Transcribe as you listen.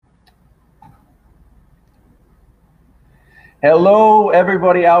Hello,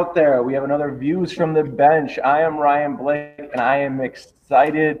 everybody out there. We have another Views from the Bench. I am Ryan Blake, and I am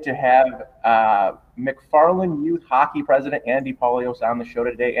excited to have McFarland Youth Hockey President Andy Paulios on the show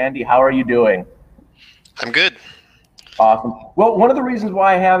today. Andy, how are you doing? I'm good. Awesome. Well, one of the reasons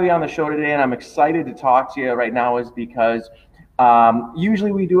why I have you on the show today, and I'm excited to talk to you right now, is because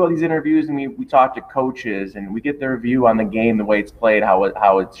usually we do all these interviews and we talk to coaches and we get their view on the game, the way it's played, how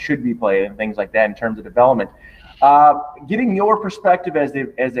it should be played, and things like that in terms of development. Getting your perspective as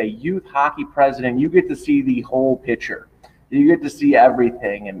a youth hockey president, you get to see the whole picture. You get to see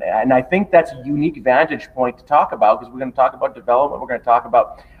everything, and I think that's a unique vantage point to talk about because we're going to talk about development. We're going to talk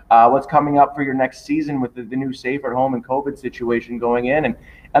about what's coming up for your next season with the new safer at home and COVID situation going in,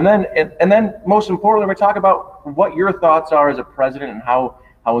 and then most importantly, we're going to talk about what your thoughts are as a president and how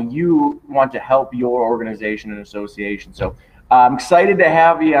you want to help your organization and association. So I'm excited to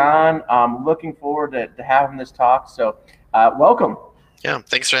have you on. I'm looking forward to having this talk. So welcome. Yeah,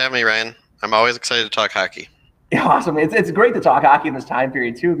 thanks for having me, Ryan. I'm always excited to talk hockey. Yeah, awesome. It's great to talk hockey in this time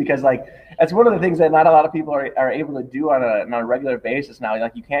period too, because like that's one of the things that not a lot of people are able to do on a regular basis now.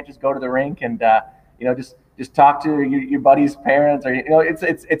 Like you can't just go to the rink and just talk to your buddy's parents, or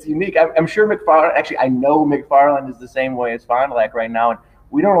it's unique. I'm sure McFarland. Actually, I know McFarland is the same way as Fond du Lac right now, and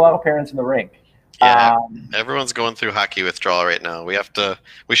we don't allow parents in the rink. Yeah, everyone's going through hockey withdrawal right now.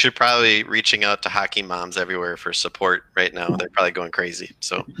 We should probably reaching out to hockey moms everywhere for support right now. They're probably going crazy.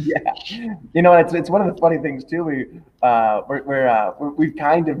 So yeah, it's one of the funny things too. We've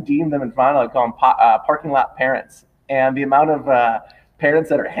kind of deemed them in Fond du Lac, call them parking lot parents, and the amount of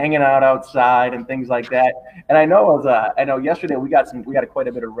parents that are hanging out outside and things like that. And I know yesterday we got quite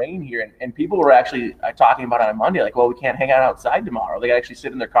a bit of rain here, and people were actually talking about it on Monday, like, well, we can't hang out outside tomorrow. They actually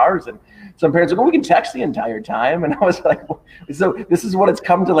sit in their cars, and some parents are like, well, we can text the entire time. And I was like, so this is what it's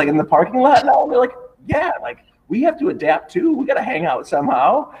come to, like, in the parking lot now? And they're like, yeah, like we have to adapt too. We got to hang out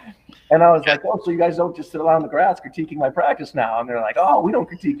somehow. And I was like, oh, so you guys don't just sit around the grass critiquing my practice now? And they're like, oh, we don't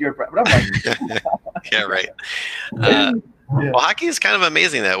critique your practice. But I'm like, yeah, right. Well, hockey is kind of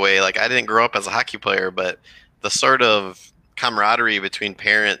amazing that way. Like I didn't grow up as a hockey player, but the sort of camaraderie between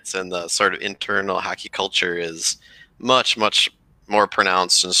parents and the sort of internal hockey culture is much, much more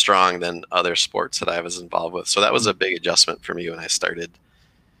pronounced and strong than other sports that I was involved with. So that was a big adjustment for me when I started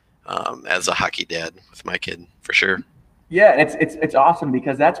as a hockey dad with my kid, for sure. Yeah, and it's awesome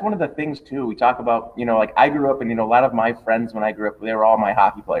because that's one of the things too. We talk about, like I grew up, and a lot of my friends when I grew up, they were all my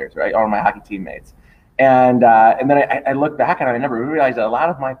hockey players, right? Or my hockey teammates. And then I look back and I never realized that a lot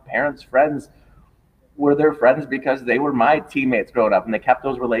of my parents' friends were their friends because they were my teammates growing up, and they kept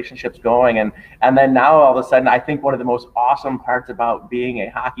those relationships going. And then now all of a sudden, I think one of the most awesome parts about being a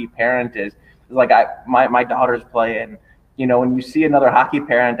hockey parent is like my daughter's playing. When you see another hockey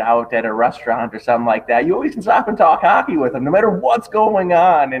parent out at a restaurant or something like that, you always can stop and talk hockey with them, no matter what's going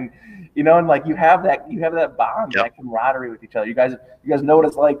on. And like you have that bond, Yep. that camaraderie with each other. You guys know what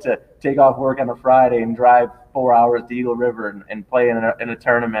it's like to take off work on a Friday and drive 4 hours to Eagle River and play in a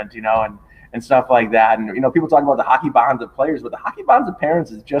tournament, and stuff like that. And people talk about the hockey bonds of players, but the hockey bonds of parents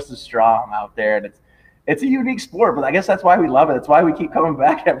is just as strong out there. And it's a unique sport, but I guess that's why we love it. It's why we keep coming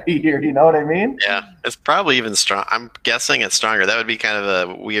back every year. You know what I mean? Yeah, it's probably even strong. I'm guessing it's stronger. That would be kind of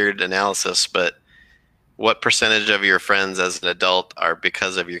a weird analysis, but what percentage of your friends as an adult are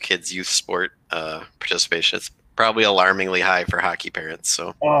because of your kid's youth sport participation? It's probably alarmingly high for hockey parents.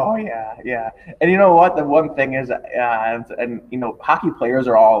 So Oh yeah. And you know what? The one thing is, hockey players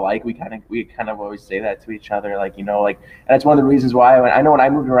are all alike. We kind of always say that to each other, like, and that's one of the reasons why I know when I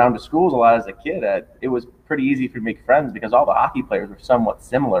moved around to schools a lot as a kid, it was pretty easy for me to make friends because all the hockey players were somewhat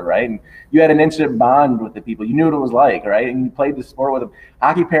similar, right? And you had an instant bond with the people. You knew what it was like, right? And you played the sport with them.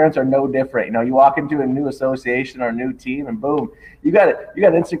 Hockey parents are no different. You walk into a new association or a new team, and boom, you got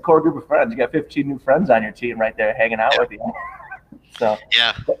an instant core group of friends. You got 15 new friends on your team right there hanging out with you. So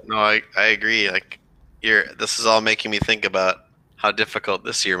yeah, no, I agree. Like this is all making me think about how difficult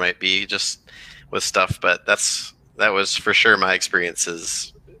this year might be just with stuff, but that was for sure my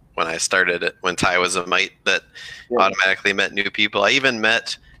experiences when I started it, when Ty was a mite, that automatically met new people. I even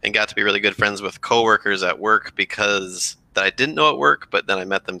met and got to be really good friends with coworkers at work because that I didn't know at work, but then I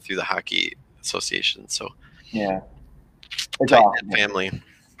met them through the hockey association. So yeah, it's tight awesome. family.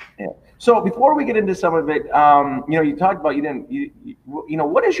 Yeah. So before we get into some of it, you talked about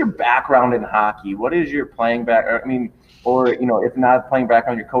what is your background in hockey? What is your playing back? I mean, or if not playing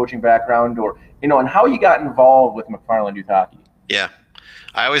background, your coaching background, or and how you got involved with McFarland Youth Hockey. Yeah,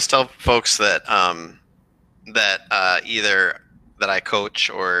 I always tell folks that either that I coach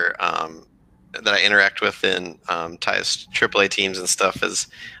or that I interact with in ties AAA teams and stuff is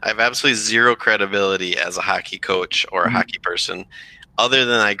I have absolutely zero credibility as a hockey coach or a Mhm. hockey person, other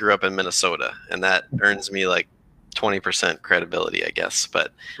than I grew up in Minnesota, and that earns me like 20% credibility, I guess.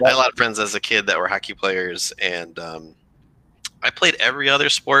 But I had a Yep. lot of friends as a kid that were hockey players, and I played every other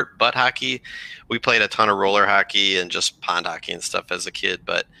sport but hockey. We played a ton of roller hockey and just pond hockey and stuff as a kid.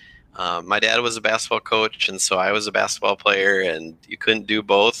 But my dad was a basketball coach, and so I was a basketball player, and you couldn't do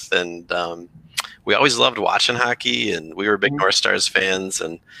both. And we always loved watching hockey, and we were big Mhm. North Stars fans.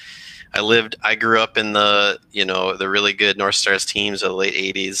 And I grew up in the really good North Stars teams of the late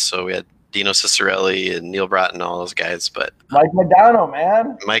 '80s. So we had Dino Cicerelli and Neil Broughton, all those guys. But Mike Modano,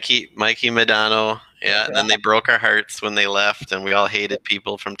 man. Mikey Medano. Yeah, and then Yeah. they broke our hearts when they left, and we all hated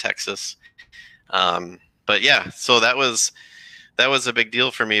people from Texas. But yeah, so that was a big deal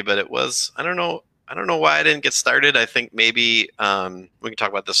for me. But it was I don't know why I didn't get started. I think maybe we can talk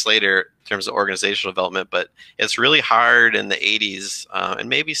about this later in terms of organizational development. But it's really hard in the '80s and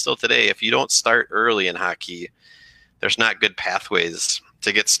maybe still today if you don't start early in hockey. There's not good pathways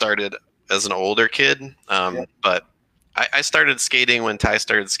to get started as an older kid. Yeah. But I started skating when Ty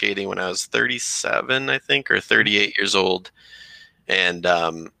started skating when I was 37, I think, or 38 years old. And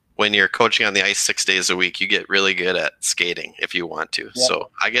when you're coaching on the ice 6 days a week, you get really good at skating if you want to. Yeah.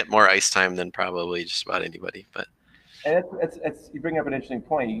 So I get more ice time than probably just about anybody. But And it's you bring up an interesting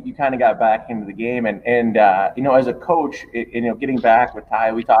point. You kind of got back into the game, and as a coach, getting back with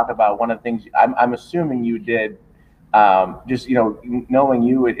Ty, we talk about one of the things. I'm assuming you did. Just knowing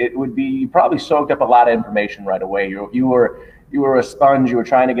you, it would be you probably soaked up a lot of information right away. You were a sponge. You were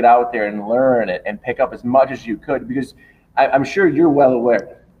trying to get out there and learn it and pick up as much as you could because I'm sure you're well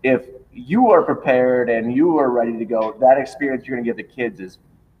aware if you are prepared and you are ready to go, that experience you're going to give the kids is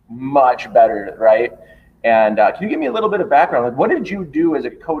much better, right? And can you give me a little bit of background? Like, what did you do as a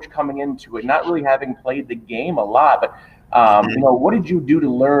coach coming into it, not really having played the game a lot, but what did you do to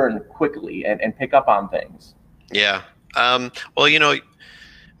learn quickly and pick up on things? yeah. Well,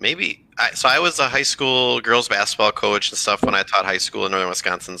 maybe I was a high school girls basketball coach and stuff when I taught high school in northern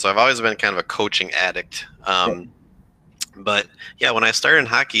Wisconsin. So I've always been kind of a coaching addict. But yeah, when I started in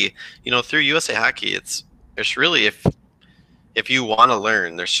hockey, through USA Hockey, it's really if you want to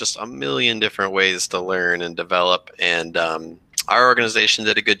learn, there's just a million different ways to learn and develop. And our organization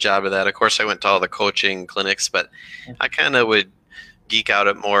did a good job of that. Of course, I went to all the coaching clinics, but I kind of would geek out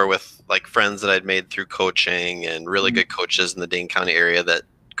it more with like friends that I'd made through coaching and really good coaches in the Dane County area that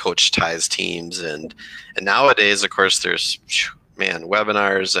coach Ties teams. And nowadays, of course, there's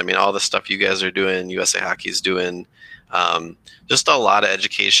webinars. I mean, all the stuff you guys are doing, USA Hockey's doing. Just a lot of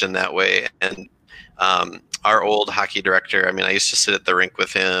education that way. And our old hockey director, I mean, I used to sit at the rink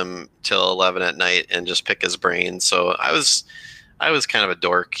with him till 11 at night and just pick his brain. So I was kind of a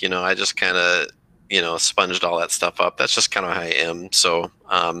dork, I just kind of, sponged all that stuff up. That's just kind of how I am. So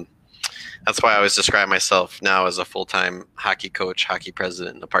that's why I always describe myself now as a full-time hockey coach, hockey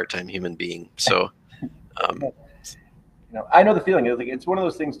president, and a part-time human being. So I know the feeling. It's one of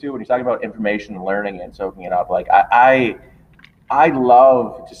those things too when you're talking about information and learning and soaking it up. Like I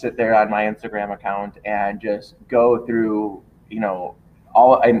love to sit there on my Instagram account and just go through,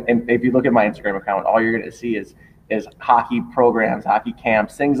 all. And if you look at my Instagram account, all you're going to see is hockey programs, hockey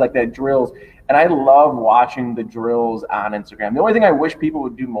camps, things like that, drills. And I love watching the drills on Instagram. The only thing I wish people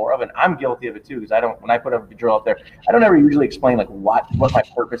would do more of, and I'm guilty of it too, because when I put a drill up there, I don't ever usually explain like what my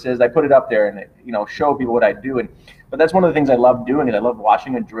purpose is. I put it up there and show people what I do. But that's one of the things I love doing is I love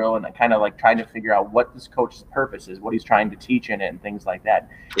watching a drill and I kind of like trying to figure out what this coach's purpose is, what he's trying to teach in it, and things like that.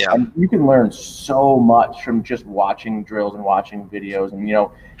 yeah, And you can learn so much from just watching drills and watching videos and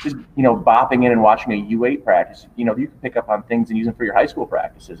just bopping in and watching a U8 practice. You can pick up on things and use them for your high school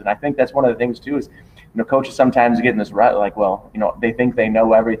practices. And I think that's one of the things too is coaches sometimes get in this rut like, well, they think they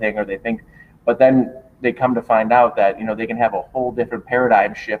know everything but then they come to find out that they can have a whole different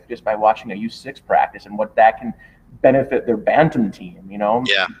paradigm shift just by watching a U6 practice and what that can benefit their bantam team.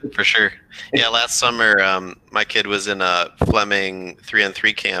 Yeah, for sure. Yeah, last summer, my kid was in a Fleming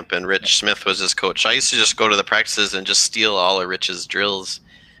 3-on-3 camp, and Rich Smith was his coach. I used to just go to the practices and just steal all of Rich's drills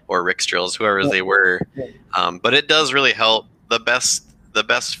or Rick's drills, whoever they were. But it does really help. The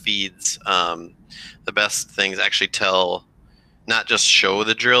best feeds, the best things actually tell, not just show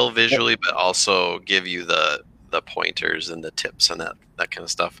the drill visually, but also give you the pointers and the tips and that kind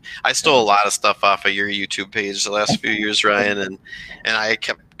of stuff. I stole a lot of stuff off of your YouTube page the last few years, Ryan, and I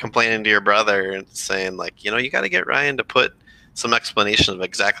kept complaining to your brother and saying like, you got to get Ryan to put some explanation of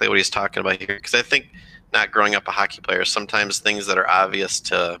exactly what he's talking about here, because I think not growing up a hockey player, sometimes things that are obvious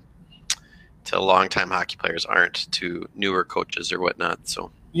to longtime hockey players aren't to newer coaches or whatnot.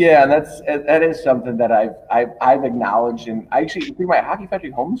 So Yeah, and that is something that I've acknowledged, and I actually through my Hockey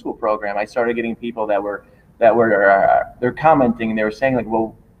Factory homeschool program, I started getting people that were they're commenting and they were saying like,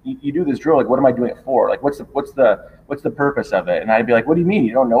 well, you do this drill, like what am I doing it for? Like what's the purpose of it? And I'd be like, what do you mean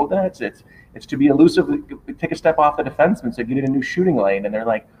you don't know that? It's to be elusive, take a step off the defenseman, so get in a new shooting lane. And they're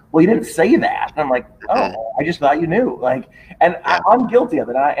like, well, you didn't say that. And I'm like, oh, I just thought you knew. Like, and Yeah. I'm guilty of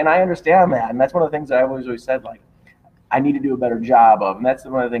it, and I understand that, and that's one of the things that I've always said like. I need to do a better job of. And that's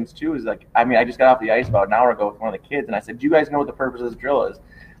one of the things too is like, I mean, I just got off the ice about an hour ago with one of the kids and I said, do you guys know what the purpose of this drill is?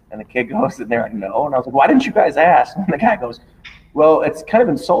 And the kid goes, and they're like, no. And I was like, why didn't you guys ask? And the guy goes, well, it's kind of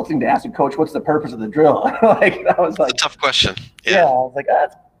insulting to ask a coach, what's the purpose of the drill? Like, I was like, It's a tough question. yeah, I was like,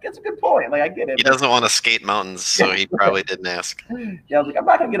 that's a good point. Like, I get it. He doesn't want to skate mountains, so he probably didn't ask. Yeah, I was like, I'm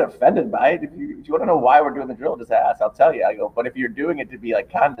not gonna get offended by it. If you want to know why we're doing the drill, just ask. I'll tell you. I go, but if you're doing it to be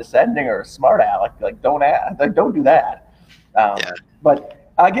like condescending or a smart aleck, like don't ask. Like, don't do that. Yeah. But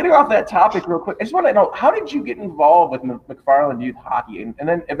getting off that topic real quick, I just want to know, how did you get involved with McFarland Youth Hockey and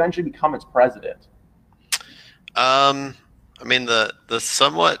then eventually become its president? I mean, the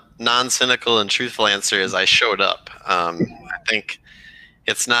somewhat non-cynical and truthful answer is I showed up. I think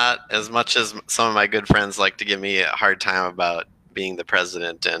it's not as much as some of my good friends like to give me a hard time about being the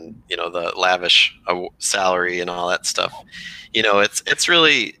president and, you know, the lavish salary and all that stuff. You know, it's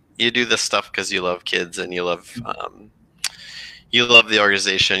really, you do this stuff because you love kids and you love the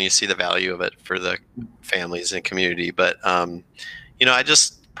organization. You see the value of it for the families and community. But, you know, I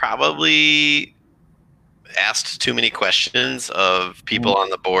just probably asked too many questions of people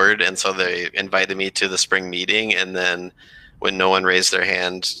on the board. And so they invited me to the spring meeting. And then when no one raised their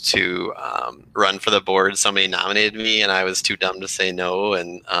hand to run for the board, somebody nominated me and I was too dumb to say no.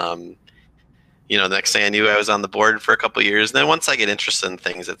 And, you know, the next thing I knew, I was on the board for a couple of years. And then once I get interested in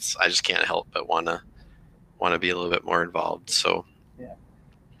things, I just can't help but want to be a little bit more involved. So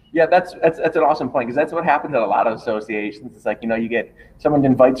yeah, that's an awesome point, because that's what happens at a lot of associations. It's like, you know, you get someone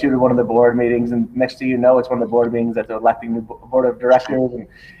invites you to one of the board meetings, and next thing you know, it's one of the board meetings that they're electing the board of directors, and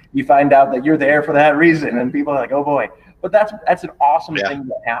you find out that you're there for that reason, and people are like, oh boy. But that's an awesome thing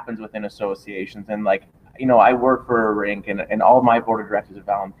that happens within associations. And like, you know, I work for a rink, and all my board of directors are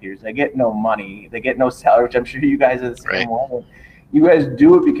volunteers. They get no money, they get no salary, which I'm sure you guys are the same way. You guys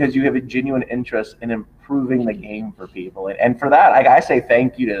do it because you have a genuine interest in improving the game for people. And for that, I say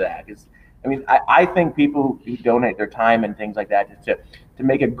thank you to that. Because, I mean, I think people who donate their time and things like that to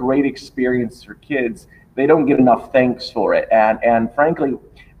make a great experience for kids, they don't get enough thanks for it. And frankly,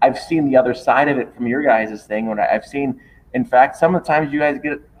 I've seen the other side of it from your guys' thing. When I've seen, in fact, some of the times you guys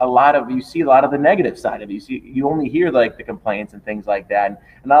get you see a lot of the negative side of it. You only hear like the complaints and things like that. And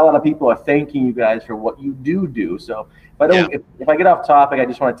not a lot of people are thanking you guys for what you do. So if I get off topic, I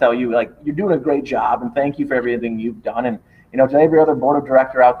just want to tell you, like, you're doing a great job, and thank you for everything you've done. And, you know, to every other board of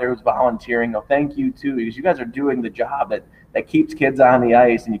director out there who's volunteering, thank you too, because you guys are doing the job that keeps kids on the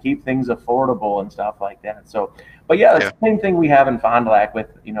ice, and you keep things affordable and stuff like that. So, but yeah, it's the same thing we have in Fond du Lac with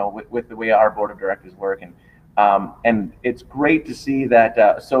the way our board of directors work. And it's great to see that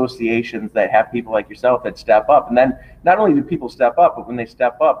associations that have people like yourself that step up. And then not only do people step up, but when they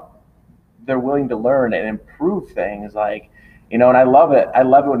step up, they're willing to learn and improve things. Like, you know, and I love it. I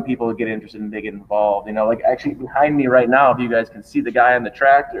love it when people get interested and they get involved. You know, like actually behind me right now, if you guys can see the guy on the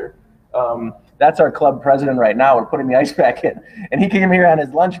tractor, that's our club president right now. We're putting the ice back in, and he came here on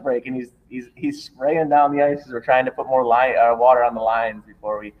his lunch break, and he's spraying down the ice because we're trying to put more water on the lines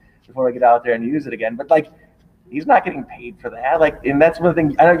before we get out there and use it again. But like, he's not getting paid for that. Like, and that's one of the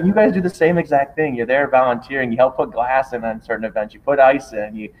things. I know you guys do the same exact thing. You're there volunteering. You help put glass in on certain events. You put ice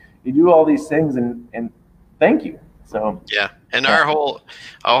in. You do all these things, and thank you. So yeah, and our whole,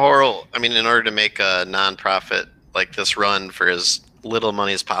 I mean, in order to make a nonprofit like this run for as little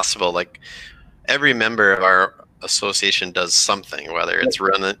money as possible, like every member of our association does something, whether it's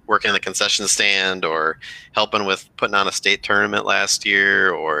working the concession stand or helping with putting on a state tournament last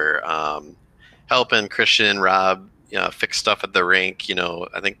year, or helping Christian and Rob, you know, fix stuff at the rink. You know,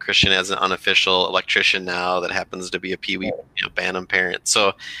 I think Christian has an unofficial electrician now that happens to be a Pee Wee Bantam parent.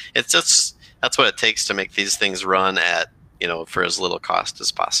 So it's just, that's what it takes to make these things run at, you know, for as little cost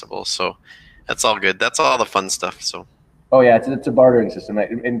as possible. So that's all good. That's all the fun stuff. So. Oh yeah, it's a bartering system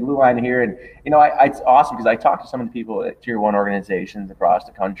in Blue Line here, and you know, it's awesome because I talk to some of the people at Tier 1 organizations across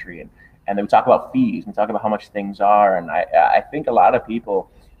the country, and they talk about fees and talk about how much things are, and I think a lot of people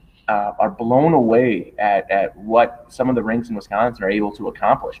are blown away at what some of the rinks in Wisconsin are able to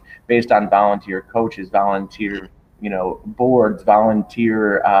accomplish based on volunteer coaches, volunteer, you know, boards,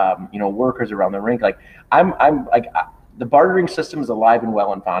 volunteer, you know, workers around the rink. Like I'm like, the bartering system is alive and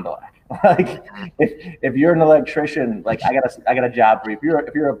well in Fond du Lac. Like if you're an electrician, like I got a job for you.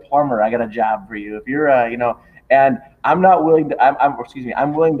 If you're a plumber, I got a job for you. If you're and I'm not willing to I'm excuse me,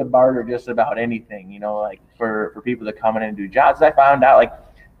 I'm willing to barter just about anything, like for people to come in and do jobs. I found out like,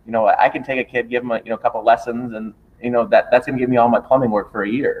 I can take a kid, give him a couple lessons, and that's gonna give me all my plumbing work for a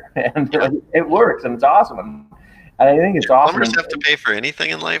year. And Yeah. it works and it's awesome. And I think it's awesome. Plumbers have to pay for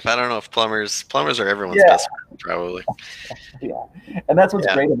anything in life. I don't know if plumbers are everyone's Yeah. best friend, probably. Yeah, and that's what's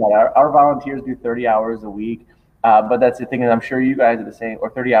Yeah. great about it. Our volunteers do 30 hours a week, but that's the thing, and I'm sure you guys are the same, or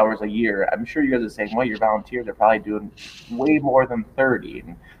 30 hours a year. I'm sure you guys are the same way. Your volunteers are probably doing way more than 30.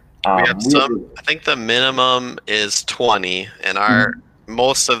 And, We have some. I think the minimum is 20, and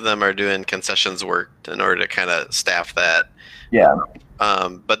most of them are doing concessions work in order to kind of staff that. Yeah.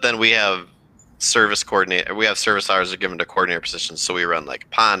 But then we have service coordinator. We have service hours are given to coordinator positions, so we run like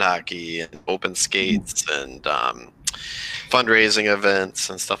pond hockey and open skates and fundraising events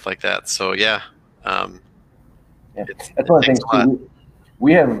and stuff like that. So yeah, That's one of the things too.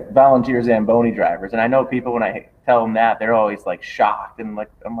 We have volunteer Zamboni drivers, and I know people when I tell them that they're always like shocked, and like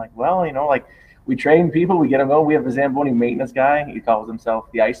I'm like, well, like we train people, we get them going. We have a Zamboni maintenance guy. He calls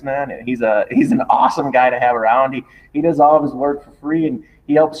himself the Iceman, and he's an awesome guy to have around. He does all of his work for free, and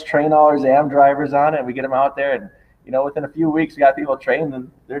he helps train all our Zam drivers on it. We get them out there, and within a few weeks, we got people trained,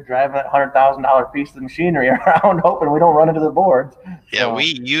 and they're driving a $100,000 piece of machinery around, hoping we don't run into the boards. Yeah, so, we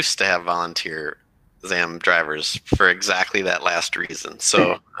used to have volunteer Zam drivers for exactly that last reason.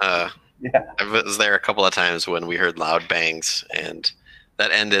 So I was there a couple of times when we heard loud bangs, and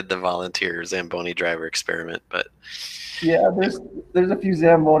that ended the volunteer Zamboni driver experiment. But yeah, there's a few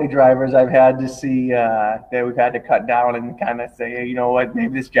Zamboni drivers I've had to see that we've had to cut down and kind of say, hey, you know what,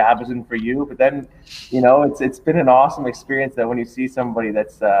 maybe this job isn't for you. But then, it's been an awesome experience that when you see somebody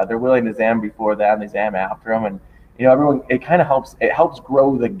that's they're willing to Zam before them, they Zam after them, and everyone, it kind of helps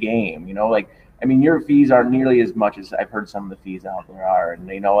grow the game. Your fees aren't nearly as much as I've heard some of the fees out there are. And,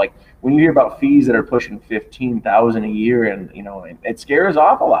 like when you hear about fees that are pushing $15,000 a year, and, it scares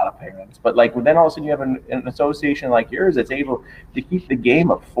off a lot of parents. But like then all of a sudden you have an association like yours that's able to keep the game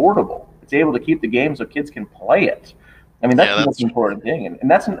affordable. It's able to keep the game so kids can play it. That's the most important thing. And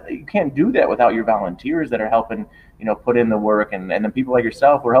that's, you can't do that without your volunteers that are helping, put in the work. And then people like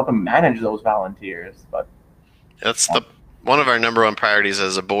yourself who are helping manage those volunteers. But that's one of our number one priorities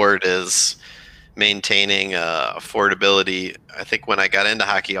as a board is maintaining affordability. I think when I got into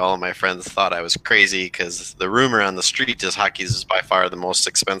hockey, all of my friends thought I was crazy because the rumor on the street is hockey is by far the most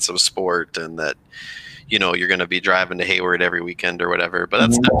expensive sport, and that you're going to be driving to Hayward every weekend or whatever. But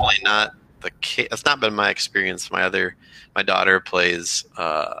that's definitely not the case. That's not been my experience. My daughter plays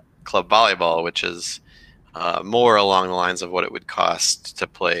club volleyball, which is more along the lines of what it would cost to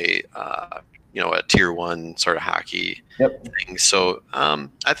play a tier 1 sort of hockey thing. So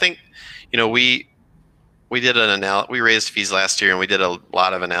I think we did we raised fees last year, and we did a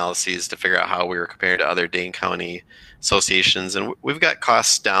lot of analyses to figure out how we were compared to other Dane County associations, and we've got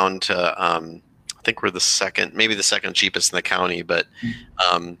costs down to I think we're the second cheapest in the county, but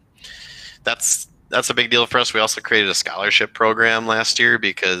that's a big deal for us. We also created a scholarship program last year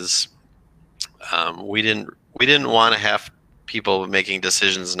because we didn't want to have people making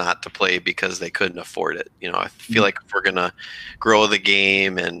decisions not to play because they couldn't afford it. I feel like if we're gonna grow the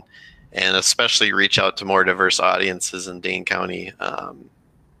game and especially reach out to more diverse audiences in Dane County,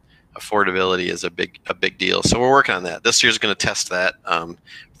 affordability is a big deal. So we're working on that. This year's going to test that.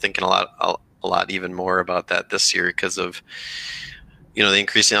 Thinking a lot even more about that this year because of the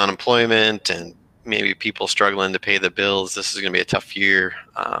increasing unemployment and maybe people struggling to pay the bills. This is going to be a tough year.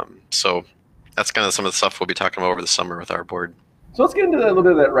 So that's kind of some of the stuff we'll be talking about over the summer with our board. So let's get into a little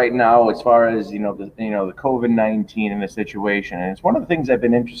bit of that right now, as far as the COVID-19 and the situation. And it's one of the things I've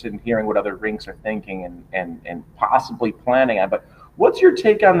been interested in hearing what other rinks are thinking and possibly planning on. But what's your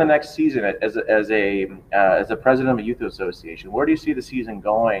take on the next season as a president of a youth association? Where do you see the season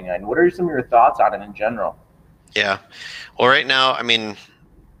going, and what are some of your thoughts on it in general? Yeah, well, right now,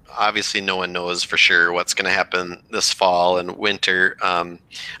 obviously no one knows for sure what's going to happen this fall and winter. I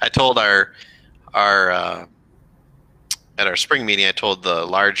told at our spring meeting, I told the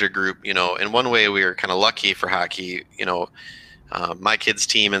larger group, in one way we were kind of lucky for hockey. My kids'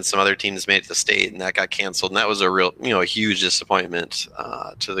 team and some other teams made it to state, and that got canceled, and that was a real, a huge disappointment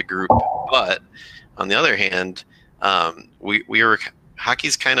to the group. But on the other hand,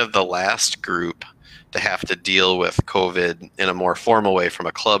 hockey's kind of the last group to have to deal with COVID in a more formal way from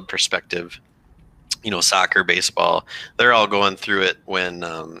a club perspective. soccer, baseball, they're all going through it when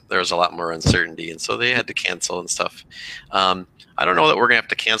there was a lot more uncertainty, and so they had to cancel and stuff. I don't know that we're gonna have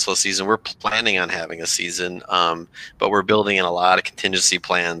to cancel a season. We're planning on having a season, but we're building in a lot of contingency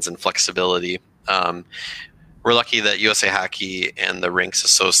plans and flexibility. We're lucky that USA Hockey and the Rinks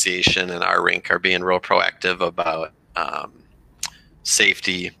Association and our rink are being real proactive about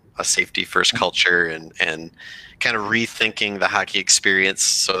safety, a safety first culture, and kind of rethinking the hockey experience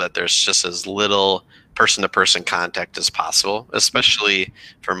so that there's just as little person to person contact as possible, especially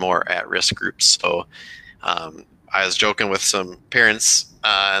for more at risk groups. So I was joking with some parents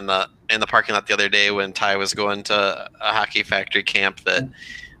in the parking lot the other day when Ty was going to a hockey factory camp that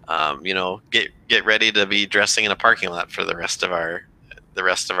get ready to be dressing in a parking lot for the rest of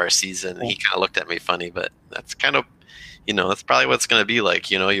our season. And he kind of looked at me funny, but that's kind of that's probably what it's going to be like.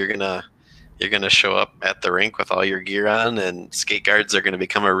 You're gonna show up at the rink with all your gear on, and skate guards are going to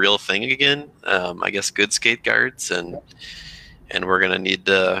become a real thing again. I guess good skate guards, and we're going to need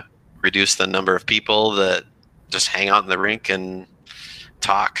to reduce the number of people that just hang out in the rink and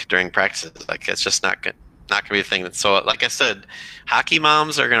talk during practices. Like, it's just not going to be a thing. So, like I said, hockey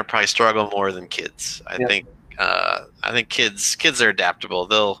moms are going to probably struggle more than kids. I think kids are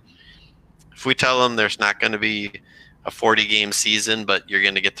adaptable. If we tell them there's not going to be a 40 game season, but you're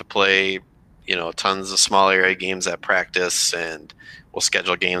going to get to play, tons of small area games at practice, and we'll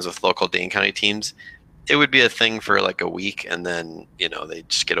schedule games with local Dane County teams, it would be a thing for like a week, and then they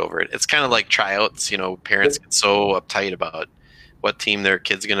just get over it. It's kind of like tryouts. Parents get so uptight about what team their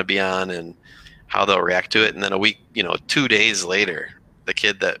kid's going to be on and how they'll react to it, and then a week, 2 days later, the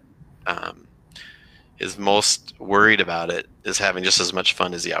kid that is most worried about it is having just as much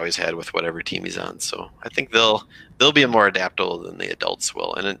fun as he always had with whatever team he's on. So I think they'll be more adaptable than the adults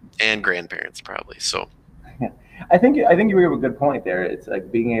will, and grandparents probably. So I think you have a good point there. It's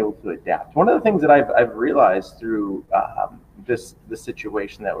like being able to adapt. One of the things that I've realized through this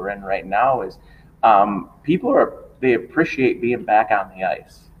situation that we're in right now is people they appreciate being back on the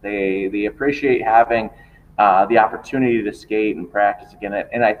ice. They appreciate having the opportunity to skate and practice again.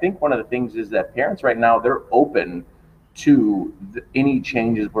 And I think one of the things is that parents right now, they're open to any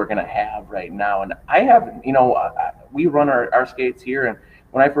changes we're going to have right now. And I have, we run our skates here, and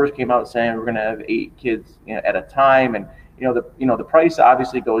when I first came out saying we're going to have 8 kids at a time, and the price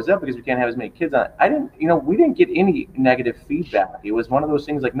obviously goes up because we can't have as many kids on it. We didn't get any negative feedback. It was one of those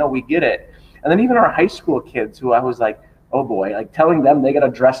things like, no, we get it. And then even our high school kids, who I was like, oh boy, like telling them they got to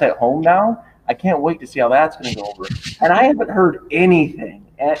dress at home now. I can't wait to see how that's going to go over. And I haven't heard anything.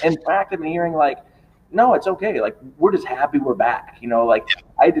 And in fact, I've been hearing like, no, it's okay. Like, we're just happy we're back. Like,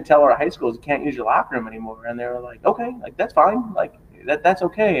 I had to tell our high schools you can't use your locker room anymore, and they were like, okay, like that's fine. Like that's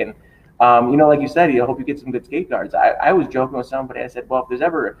okay. And like you said, I hope you get some good skate guards. I was joking with somebody. I said, well, if there's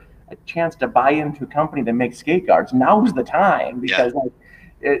ever a chance to buy into a company that makes skate guards, now's the time, because like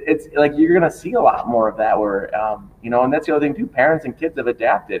it's like you're gonna see a lot more of that. Where and that's the other thing too. Parents and kids have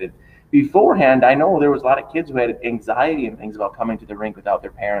adapted. Beforehand, I know there was a lot of kids who had anxiety and things about coming to the rink without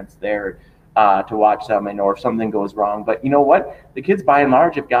their parents there to watch them, or if something goes wrong. But you know what? The kids, by and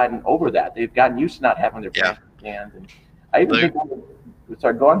large, have gotten over that. They've gotten used to not having their parents in their hands. And I even think,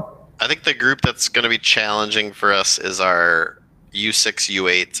 sorry, go on. I think the group that's going to be challenging for us is our U6,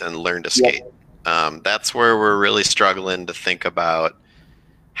 U8, and Learn to Skate. That's where we're really struggling to think about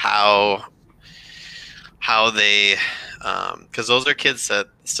how they, because those are kids that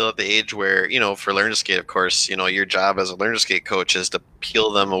still at the age where, for Learn to Skate, of course, your job as a Learn to Skate coach is to peel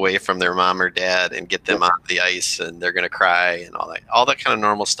them away from their mom or dad and get them on the ice, and they're going to cry and all that kind of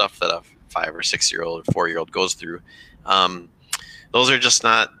normal stuff that a 5 or 6 year old or 4 year old goes through. Those are just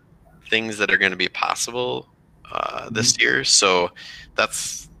not things that are going to be possible this year. So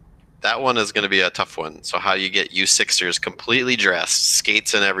that one is going to be a tough one. So how you get U6ers completely dressed,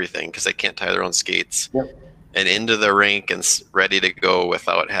 skates and everything, because they can't tie their own skates, and into the rink and ready to go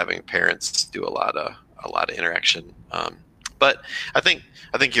without having parents do a lot of interaction. But I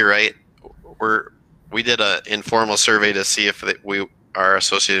think you're right. We did an informal survey to see if our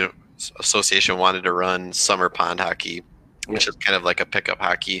association wanted to run summer pond hockey, which is kind of like a pickup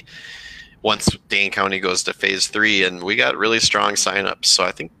hockey, once Dane County goes to phase 3, and we got really strong signups. So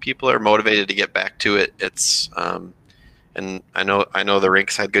I think people are motivated to get back to it. It's and I know the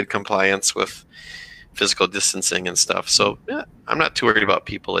rinks had good compliance with physical distancing and stuff. So I'm not too worried about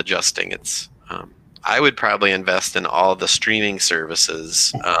people adjusting. It's I would probably invest in all the streaming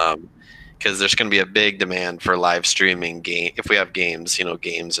services because there's going to be a big demand for live streaming if we have games,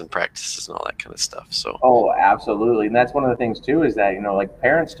 games and practices and all that kind of stuff. So absolutely. And that's one of the things too, is that like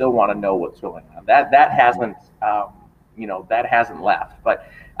parents still want to know what's going on. That hasn't that hasn't left. But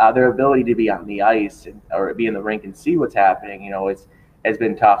their ability to be on the ice or be in the rink and see what's happening, has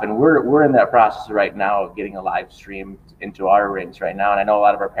been tough. And we're in that process right now of getting a live stream into our rinks right now. And I know a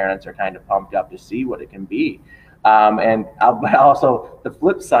lot of our parents are kind of pumped up to see what it can be. But also the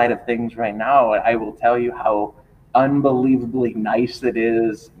flip side of things right now, I will tell you how unbelievably nice it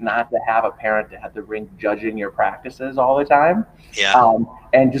is not to have a parent at the rink judging your practices all the time. Yeah.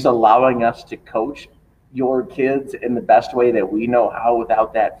 And just allowing us to coach your kids in the best way that we know how,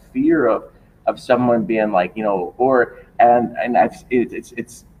 without that fear of someone being like, it's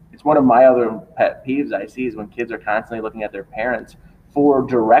one of my other pet peeves I see is when kids are constantly looking at their parents for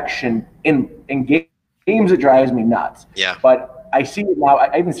direction in games. It drives me nuts. Yeah. But I see it now.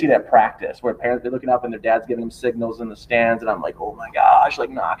 I even see that practice where parents, they're looking up and their dad's giving them signals in the stands, and I'm like, oh my gosh, like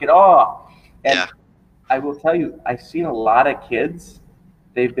knock it off. And yeah. I will tell you, I've seen a lot of kids.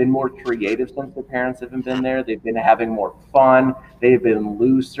 They've been more creative since their parents haven't been there. They've been having more fun. They've been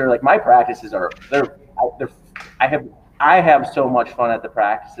looser. Like my practices I have so much fun at the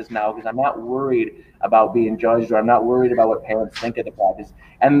practices now because I'm not worried about being judged, or I'm not worried about what parents think of the practice.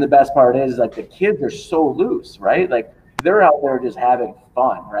 And the best part is like the kids are so loose, right? Like they're out there just having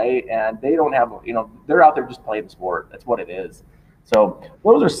fun, right? And they don't have, they're out there just playing sport. That's what it is. So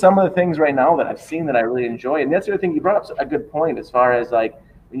those are some of the things right now that I've seen that I really enjoy. And that's the other thing, you brought up a good point as far as like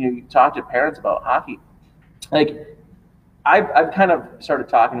when you talk to parents about hockey. Like I've kind of started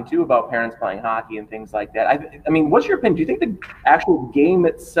talking too about parents playing hockey and things like that. I mean, what's your opinion? Do you think the actual game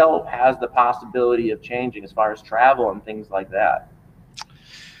itself has the possibility of changing as far as travel and things like that?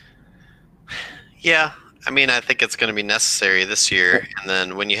 Yeah. I mean, I think it's going to be necessary this year. And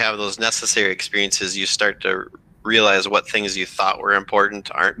then when you have those necessary experiences, you start to realize what things you thought were important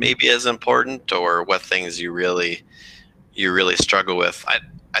aren't maybe as important, or what things you really struggle with.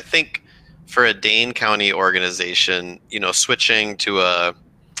 I think for a Dane County organization, switching to a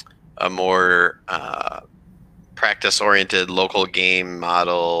more practice-oriented local game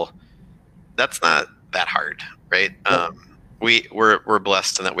model, that's not that hard, right? We're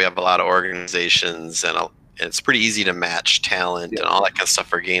blessed in that we have a lot of organizations, and it's pretty easy to match talent and all that kind of stuff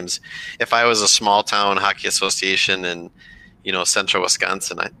for games. If I was a small town hockey association in central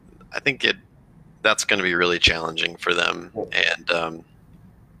Wisconsin, I think that's going to be really challenging for them. And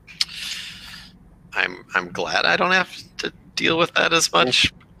I'm glad I don't have to deal with that as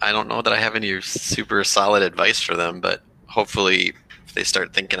much. I don't know that I have any super solid advice for them, but hopefully if they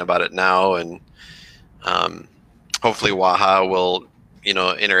start thinking about it now, and hopefully Waha will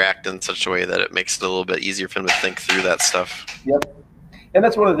interact in such a way that it makes it a little bit easier for them to think through that stuff. Yep. And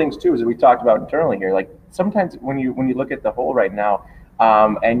that's one of the things too, is that we talked about internally here. Like sometimes when you look at the whole right now,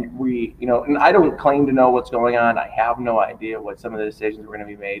 and we, and I don't claim to know what's going on. I have no idea what some of the decisions were going to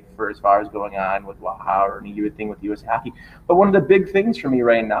be made for as far as going on with Waha or any thing with U.S. Hockey. But one of the big things for me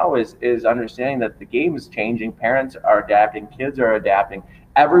right now is understanding that the game is changing. Parents are adapting. Kids are adapting.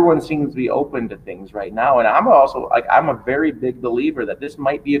 Everyone seems to be open to things right now. And I'm also I'm a very big believer that this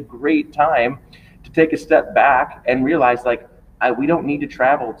might be a great time to take a step back and realize we don't need to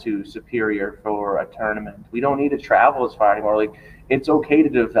travel to Superior for a tournament. We don't need to travel as far anymore. Like it's okay to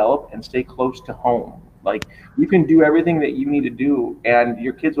develop and stay close to home. Like you can do everything that you need to do, and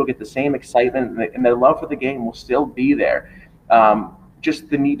your kids will get the same excitement, and their love for the game will still be there. Just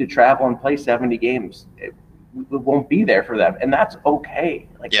the need to travel and play 70 games, it won't be there for them, and that's okay.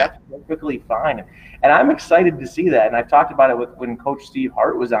 That's perfectly fine. And I'm excited to see that. And I've talked about it when Coach Steve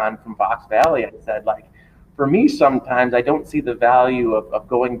Hart was on from Fox Valley. I said, for me, sometimes I don't see the value of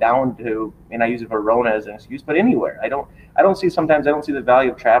going down to, and I use Verona as an excuse, but anywhere. I don't see the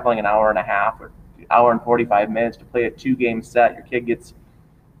value of traveling an hour and a half or hour and 45 minutes to play a 2-game set. Your kid gets,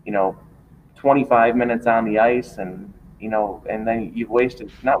 25 minutes on the ice, and then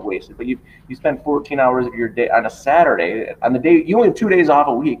you've not wasted, but you spent 14 hours of your day on a Saturday. On the day, you only have 2 days off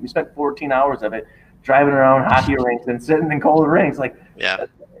a week. You spent 14 hours of it driving around hockey rinks and sitting in cold rinks.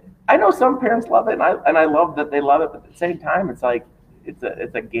 I know some parents love it, and I love that they love it, but at the same time, it's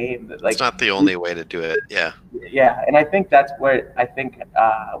it's a game that it's not the only way to do it. Yeah. Yeah, and I think that's where I think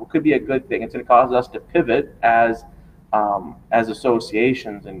could be a good thing. It's going to cause us to pivot as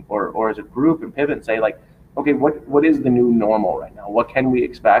associations or as a group, and pivot and say okay, what is the new normal right now? What can we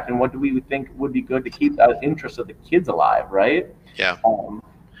expect, and what do we think would be good to keep the interest of the kids alive, right? Yeah.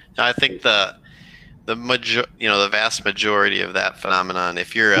 I think the vast majority of that phenomenon,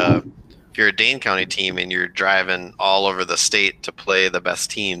 if you're a Dane County team and you're driving all over the state to play the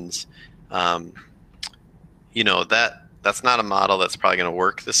best teams, that's not a model that's probably going to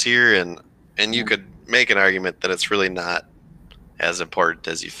work this year, and you could make an argument that it's really not as important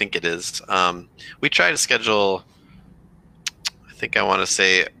as you think it is. We try to schedule think I want to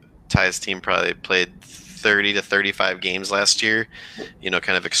say Ty's team probably played 30 to 35 games last year,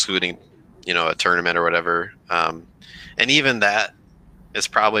 kind of excluding, a tournament or whatever. And even that is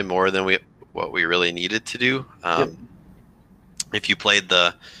probably more than what we really needed to do. If you played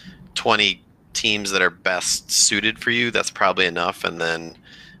the 20 teams that are best suited for you, that's probably enough. And then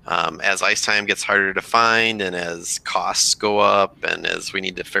as ice time gets harder to find, and as costs go up, and as we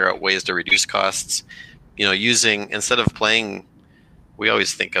need to figure out ways to reduce costs, instead of playing, we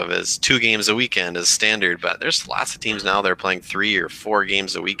always think of as 2 games a weekend as standard, but there's lots of teams now that are playing 3 or 4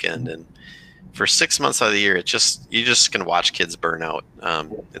 games a weekend, and for 6 months out of the year, you just can watch kids burn out.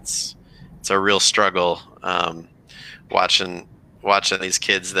 It's a real struggle watching these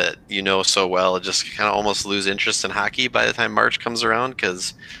kids that so well just kind of almost lose interest in hockey by the time March comes around,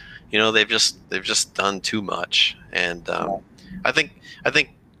 because they've just done too much. And I think I've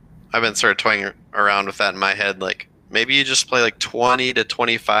been sort of toying around with that in my head, like maybe you just play like 20 to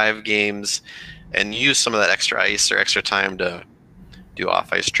 25 games and use some of that extra ice or extra time to do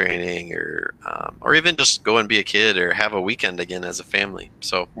off ice training, or even just go and be a kid or have a weekend again as a family.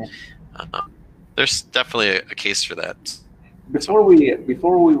 So there's definitely a case for that. Before we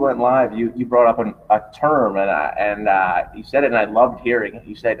went live, you brought up a term, and you said it, and I loved hearing it.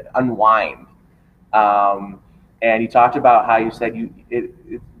 You said unwind, and you talked about how you said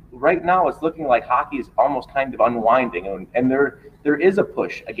right now it's looking like hockey is almost kind of unwinding, and there is a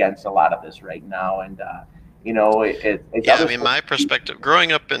push against a lot of this right now, and it's yeah. I mean, my perspective,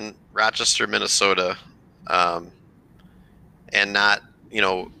 growing up in Rochester, Minnesota, and not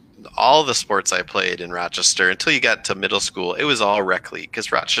all the sports I played in Rochester until you got to middle school, it was all rec league,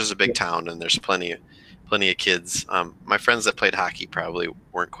 because Rochester's a big town and there's plenty of kids. My friends that played hockey probably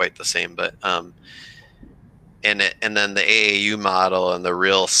weren't quite the same, but and then the AAU model and the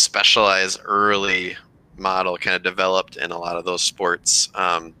real specialized early model kind of developed in a lot of those sports.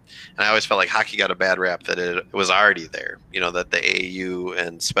 And I always felt like hockey got a bad rap that it was already there, that the AAU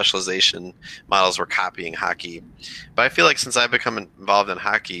and specialization models were copying hockey. But I feel like since I've become involved in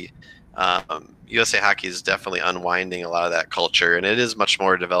hockey, USA Hockey is definitely unwinding a lot of that culture, and it is much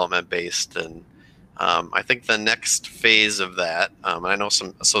more development based. And I think the next phase of that, and I know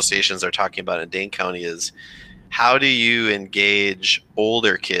some associations are talking about it in Dane County, is how do you engage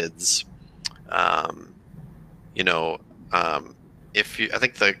older kids? I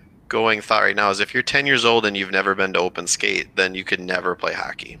think the going thought right now is if you're 10 years old and you've never been to open skate, then you could never play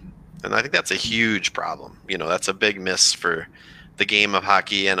hockey. And I think that's a huge problem. That's a big miss for the game of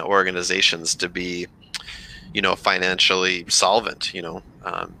hockey and organizations to be, financially solvent.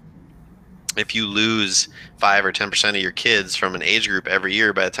 If you lose 5 or 10% of your kids from an age group every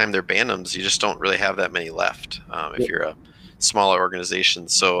year, by the time they're Bantams, you just don't really have that many left if you're a smaller organization.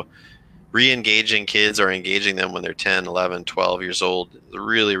 So re-engaging kids or engaging them when they're 10, 11, 12 years old is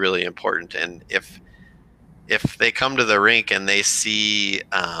really, really important. And if they come to the rink and they see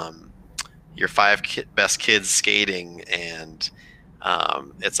your 5 best kids skating, and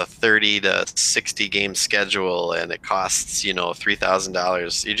it's a 30 to 60 game schedule and it costs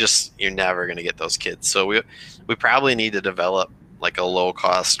 $3,000, you're never going to get those kids. So we probably need to develop like a low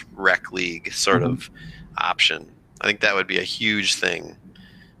cost rec league sort of option. I think that would be a huge thing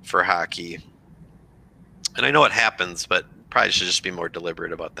for hockey. And I know it happens, but probably should just be more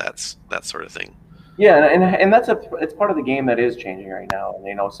deliberate about that sort of thing. Yeah, and it's part of the game that is changing right now.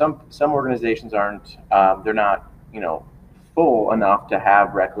 And some organizations aren't they're not full enough to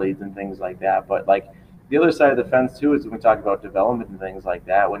have rec leagues and things like that. But like the other side of the fence too is when we talk about development and things like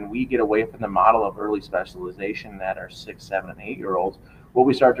that, when we get away from the model of early specialization that are 6, 7, and 8-year-olds, what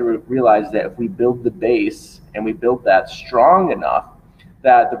we start to realize is that if we build the base and we build that strong enough,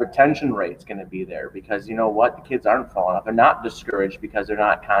 that the retention rate's going to be there, because the kids aren't falling off. They're not discouraged because they're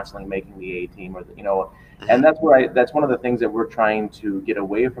not constantly making the A team, or and that's one of the things that we're trying to get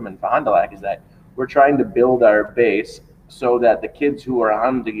away from in Fond du Lac, is that we're trying to build our base so that the kids who are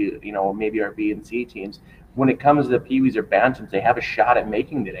on the maybe our B and C teams, when it comes to the Pee-wees or Bantams, they have a shot at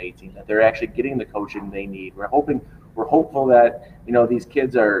making the A team, that they're actually getting the coaching they need. We're hopeful that these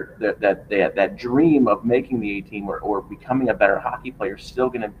kids are that they have that dream of making the A team or becoming a better hockey player still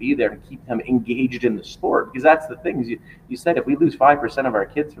going to be there and keep them engaged in the sport, because that's the thing. You said if we lose 5% of our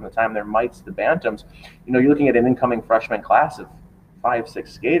kids from the time they're mites to Bantams, you're looking at an incoming freshman class of 5,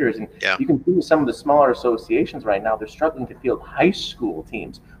 6 skaters, and you can see some of the smaller associations right now, they're struggling to field high school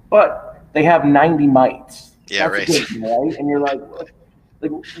teams, but they have 90 mites. Yeah, that's right. Good, right? And you're like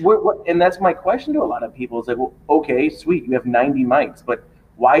what? And that's my question to a lot of people. It's like, well, okay, sweet, you have 90 mites, but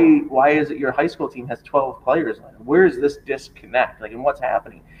Why is it your high school team has 12 players on it? Where is this disconnect? Like, and what's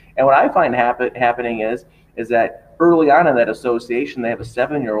happening? And what I find happening is that early on in that association, they have a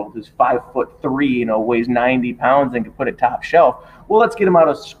 7-year-old who's 5'3", weighs 90 pounds and can put it top shelf. Well, let's get him out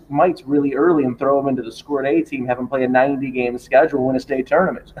of mites really early and throw him into the Squirt A team, have him play a 90-game schedule, win a state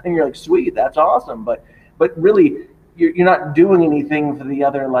tournament. And you're like, sweet, that's awesome. But really, you're not doing anything for the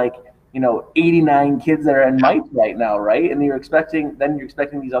other 89 kids that are in mites right now, right? And you're expecting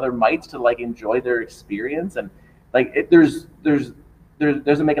these other mites to enjoy their experience, and it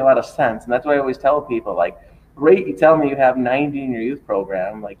doesn't make a lot of sense. And that's why I always tell people, great, you tell me you have 90 in your youth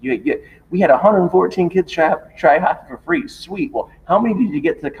program. We had 114 kids try hockey for free. Sweet. Well, how many did you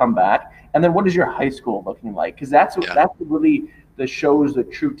get to come back? And then what is your high school looking like? Because that's what really that shows the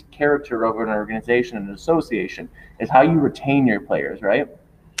true character of an organization and an association, is how you retain your players, right?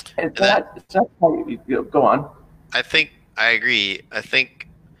 It's not how you go on. I agree. I think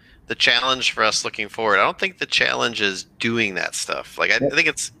the challenge for us looking forward, I don't think the challenge is doing that stuff. I think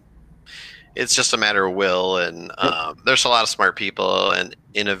it's just a matter of will, and there's a lot of smart people and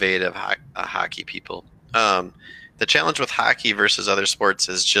innovative hockey people. The challenge with hockey versus other sports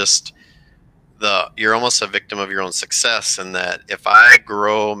is just you're almost a victim of your own success, in that if I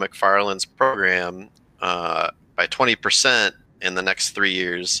grow McFarland's program by 20% in the next 3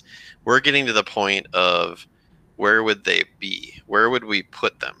 years, we're getting to the point of where would they be? Where would we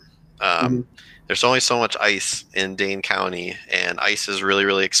put them? There's only so much ice in Dane County, and ice is really,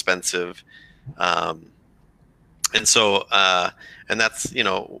 really expensive. And so, and that's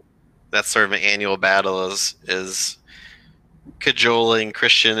sort of an annual battle is cajoling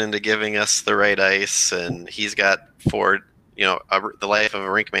Christian into giving us the right ice. And he's got the life of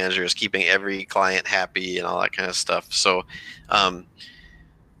a rink manager is keeping every client happy and all that kind of stuff. So,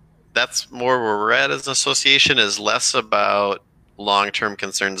 that's more where we're at as an association, is less about long-term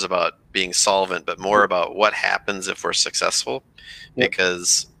concerns about being solvent, but more about what happens if we're successful,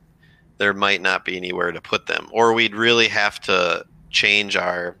 because there might not be anywhere to put them, or we'd really have to change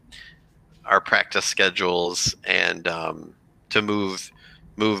our practice schedules and to move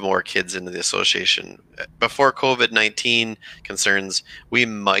more kids into the association. Before COVID-19 concerns, we've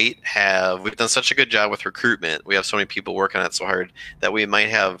done such a good job with recruitment. We have so many people working on it so hard that we might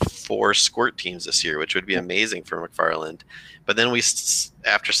have 4 squirt teams this year, which would be amazing for McFarland. But then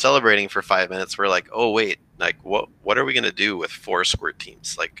after celebrating for 5 minutes, we're like, oh wait, what are we going to do with 4 squirt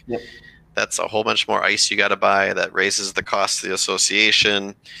teams? That's a whole bunch more ice you got to buy. That raises the cost of the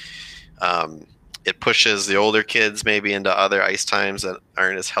association. It pushes the older kids maybe into other ice times that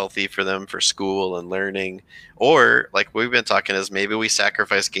aren't as healthy for them for school and learning. Or, like we've been talking, is maybe we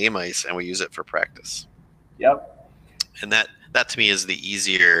sacrifice game ice and we use it for practice. Yep. And that to me is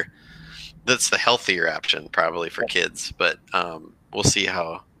that's the healthier option probably for kids. But we'll see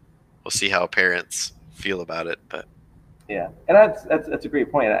how parents feel about it. But yeah, and that's a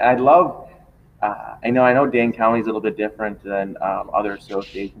great point. I love. I know Dane County is a little bit different than other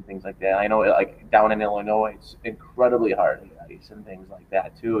associations, things like that. I know down in Illinois, it's incredibly hard to ice and things like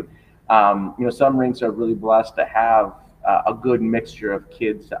that too. Some rinks are really blessed to have a good mixture of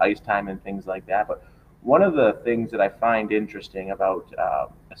kids to ice time and things like that. But one of the things that I find interesting about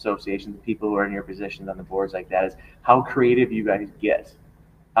associations, people who are in your positions on the boards like that, is how creative you guys get.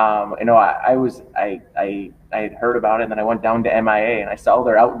 I had heard about it, and then I went down to MIA and I saw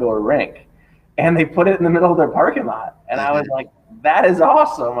their outdoor rink. And they put it in the middle of their parking lot. And I was like, that is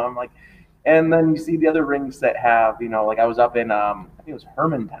awesome. I'm like, and then you see the other rinks that have, I was up in, I think it was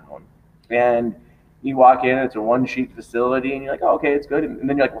Hermantown. And you walk in, it's a 1-sheet facility, and you're like, oh, okay, it's good. And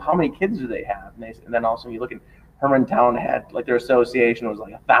then you're like, well, how many kids do they have? And then also you look at Hermantown had, their association was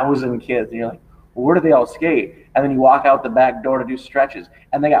 1,000 kids. And you're like, well, where do they all skate? And then you walk out the back door to do stretches.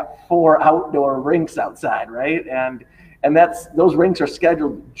 And they got 4 outdoor rinks outside, right? And those rinks are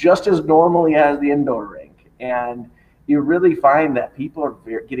scheduled just as normally as the indoor rink. And you really find that people are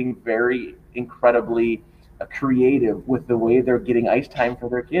getting very incredibly creative with the way they're getting ice time for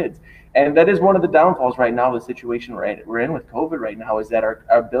their kids. And that is one of the downfalls right now, the situation we're in with COVID right now, is that our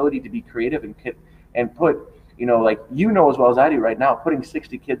ability to be creative and put, as well as I do right now, putting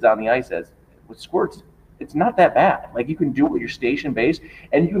 60 kids on the ice with squirts, it's not that bad. You can do it with your station base,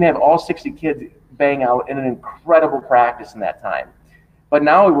 and you can have all 60 kids bang out in an incredible practice in that time. But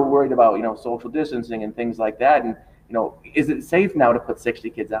now we're worried about, social distancing and things like that. And, is it safe now to put 60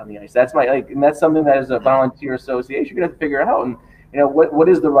 kids on the ice? That's and that's something that as a volunteer association, you're going to have to figure out. And, what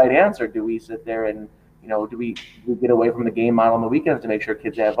is the right answer? Do we sit there and, do we get away from the game model on the weekends to make sure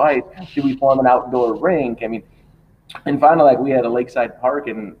kids have ice? Do we form an outdoor rink? I mean, and finally, we had a lakeside park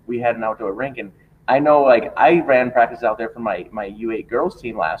and we had an outdoor rink, and I know, like, I ran practice out there for my U8 girls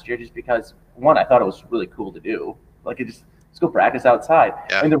team last year just because, one, I thought it was really cool to do. Like, it just, let's go practice outside. I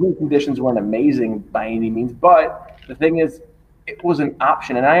Yeah. mean, the rink conditions weren't amazing by any means, but the thing is, it was an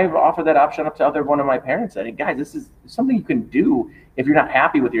option. And I've offered that option up to other one of my parents. I think, guys, this is something you can do if you're not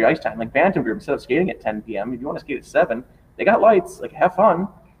happy with your ice time. Like, Bantam Group, instead of skating at 10 p.m., if you want to skate at 7, they got lights. Like, have fun.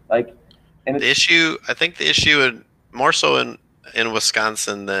 Like, and The it's, issue, I think the issue more so in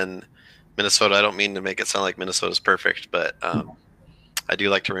Wisconsin than Minnesota. I don't mean to make it sound like Minnesota's perfect, but I do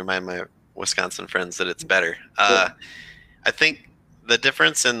like to remind my Wisconsin friends that it's better. I think the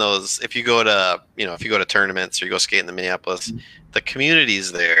difference in those, if you go to, if you go to tournaments or you go skate in the Minneapolis, the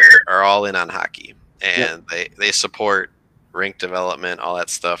communities there are all in on hockey, and they support rink development, all that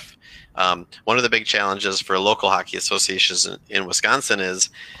stuff. One of the big challenges for local hockey associations in Wisconsin is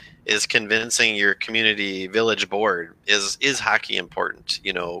convincing your community village board is hockey important.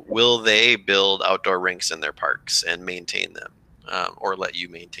 Will they build outdoor rinks in their parks and maintain them, or let you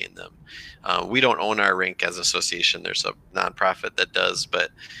maintain them? We don't own our rink as an association. There's a nonprofit that does, but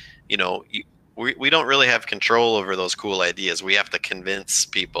we don't really have control over those cool ideas. We have to convince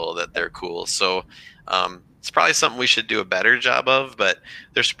people that they're cool. So it's probably something we should do a better job of, but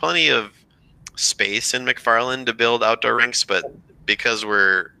there's plenty of space in McFarland to build outdoor rinks, but because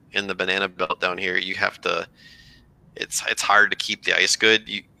we're in the banana belt down here, you have to, it's hard to keep the ice good.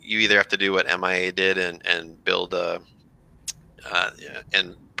 You either have to do what MIA did and build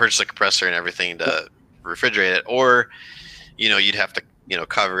and purchase a compressor and everything to refrigerate it, or you'd have to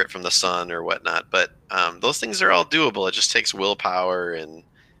cover it from the sun or whatnot. But those things are all doable. It just takes willpower and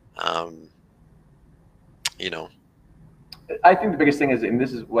I think the biggest thing is, and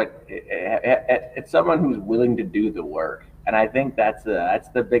this is what it's someone who's willing to do the work, and I think that's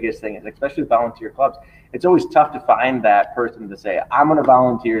the biggest thing. Is especially with volunteer clubs, it's always tough to find that person to say, "I'm going to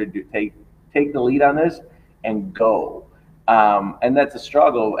volunteer to take the lead on this and go," and that's a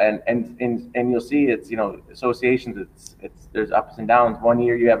struggle. And you'll see it's associations. It's there's ups and downs. One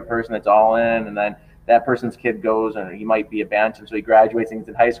year you have a person that's all in, and then that person's kid goes, and he might be a bantam, so he graduates and he's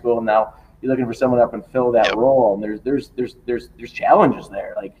in high school, and now you're looking for someone up and fill that role, and there's challenges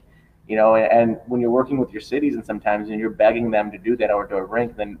there, like and when you're working with your cities, and sometimes you're begging them to do that outdoor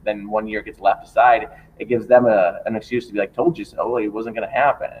rink, then 1 year gets left aside. It gives them an excuse to be like, told you so. Like, it wasn't going to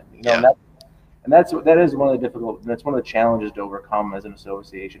happen. And that is one of the difficult. That's one of the challenges to overcome as an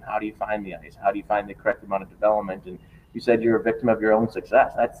association. How do you find the ice? How do you find the correct amount of development? And you said you're a victim of your own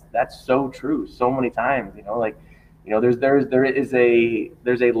success. That's so true. So many times, there's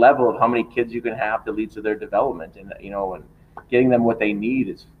a level of how many kids you can have that leads to their development, and and getting them what they need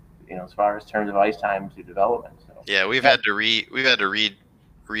is as far as terms of ice time to development. So yeah, we've had to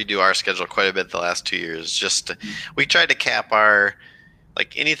redo our schedule quite a bit the last 2 years. We tried to cap our,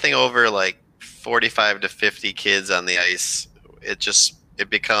 like, anything over like 45 to 50 kids on the ice. It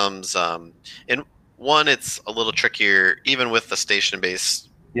becomes and one, it's a little trickier even with the station-based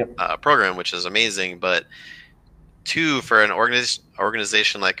program, which is amazing, but two, for an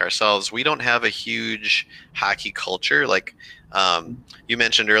organization like ourselves, we don't have a huge hockey culture. Like you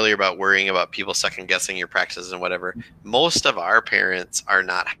mentioned earlier about worrying about people second guessing your practices and whatever. Most of our parents are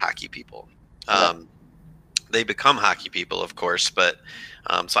not hockey people. They become hockey people, of course, but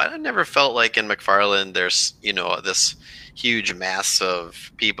so I never felt like in McFarland there's this huge mass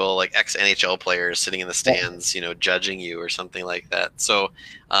of people, like ex-NHL players sitting in the stands, judging you or something like that. So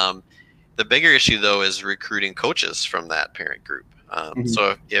the bigger issue, though, is recruiting coaches from that parent group.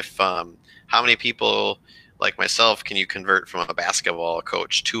 So if how many people like myself can you convert from a basketball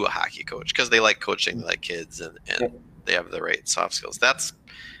coach to a hockey coach because they like coaching, they like kids, and they have the right soft skills? That's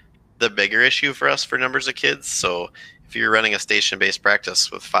the bigger issue for us for numbers of kids. So if you're running a station-based practice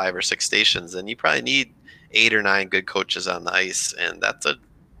with 5 or 6 stations, then you probably need 8 or 9 good coaches on the ice, and that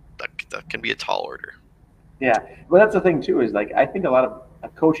can be a tall order. Yeah, well, that's the thing too. Is like I think a lot of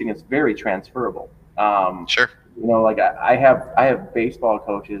coaching is very transferable. Sure. Like I have baseball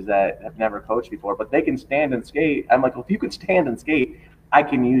coaches that have never coached before, but they can stand and skate. I'm like, well, if you can stand and skate, I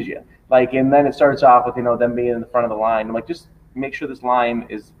can use you. Like, and then it starts off with them being in the front of the line. I'm like, just make sure this line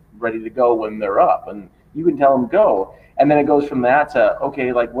is ready to go when they're up, and you can tell them go. And then it goes from that to,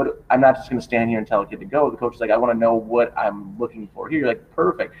 okay, like, what? I'm not just going to stand here and tell a kid to go. The coach is like, I want to know what I'm looking for here. You're like,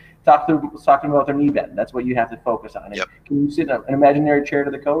 perfect. Talk to them about their knee bend. That's what you have to focus on. Yep. Can you sit in an imaginary chair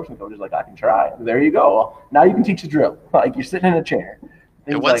to the coach? And the coach is like, I can try. There you go. Now you can teach a drill. Like, you're sitting in a chair.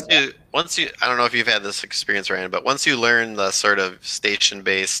 And once you, I don't know if you've had this experience, Ryan, but once you learn the sort of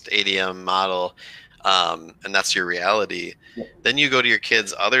station-based ADM model, and that's your reality, then you go to your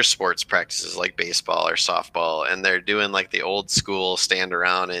kids' other sports practices like baseball or softball, and they're doing like the old school stand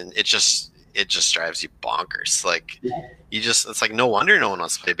around, and it just drives you bonkers. Like Yeah. it's like no wonder no one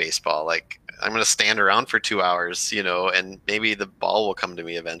wants to play baseball. Like I'm gonna stand around for 2 hours, and maybe the ball will come to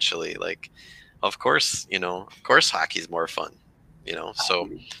me eventually. Like, of course hockey's more fun, so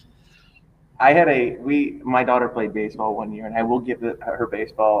My daughter played baseball one year, and I will give her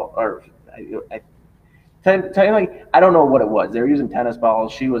baseball, or I tell you, like, I don't know what it was. They were using tennis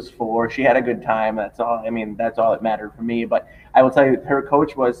balls. She was 4. She had a good time. That's all. I mean, that's all that mattered for me. But I will tell you, her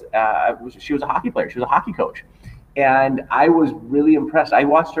coach she was a hockey player. She was a hockey coach, and I was really impressed. I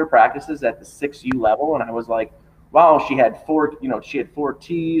watched her practices at the 6U level, and I was like, wow, she had 4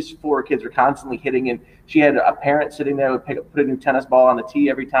 tees. 4 kids were constantly hitting, and she had a parent sitting there would put a new tennis ball on the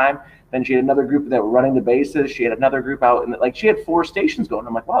tee every time. Then she had another group that were running the bases. She had another group out, and like she had 4 stations going.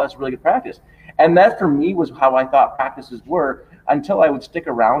 I'm like, wow, that's really good practice. And that for me was how I thought practices were until I would stick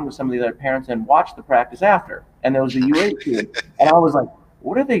around with some of the other parents and watch the practice after. And there was a UA team, and I was like,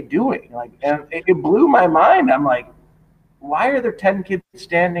 what are they doing? Like, and it blew my mind. I'm like, why are there 10 kids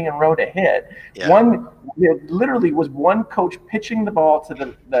standing in row to hit? yeah. One, it literally was one coach pitching the ball to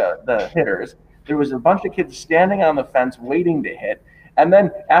the hitters. There was a bunch of kids standing on the fence waiting to hit. And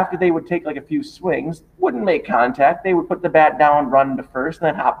then after they would take like a few swings, wouldn't make contact, they would put the bat down, run to first, and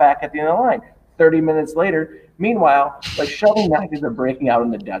then hop back at the end of the line. 30 minutes later, meanwhile, like shoving matches are breaking out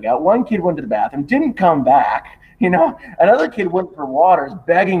in the dugout. One kid went to the bathroom, didn't come back. Another kid went for waters,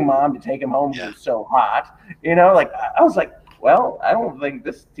 begging mom to take him home because Yeah. it was so hot. Like I was like, well, I don't think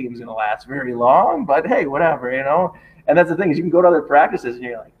this team's gonna last very long, but hey, whatever. And that's the thing is you can go to other practices and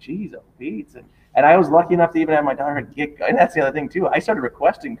you're like, geez, oh Pete. And I was lucky enough to even have my daughter get, and that's the other thing too. I started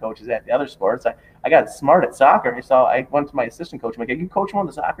requesting coaches at the other sports. I got smart at soccer. I went to my assistant coach. I'm like, "Hey, you coach one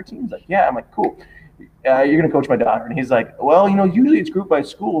of the soccer teams?" Like, yeah. I'm like, cool. You're going to coach my daughter. And he's like, well, usually it's grouped by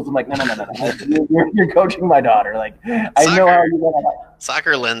schools. I'm like, no, no, no, no. You're coaching my daughter. Like, I know how you're going to.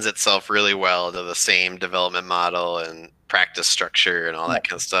 Soccer lends itself really well to the same development model and practice structure and all that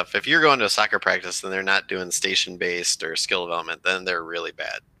kind of stuff. If you're going to a soccer practice and they're not doing station based or skill development, then they're really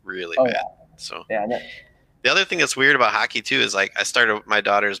bad, really bad. Yeah. So yeah. The other thing that's weird about hockey too is like I started, my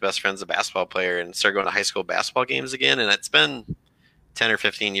daughter's best friend's a basketball player and started going to high school basketball games again. And it's been 10 or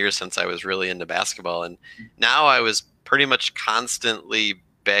 15 years since I was really into basketball. And now I was pretty much constantly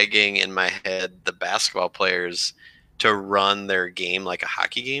begging in my head the basketball players to run their game like a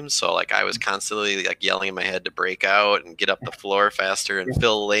hockey game. So like I was constantly like yelling in my head to break out and get up the floor faster and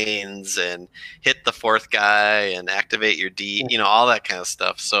fill lanes and hit the fourth guy and activate your D, all that kind of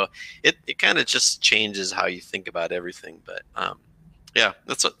stuff. So it kind of just changes how you think about everything. But yeah,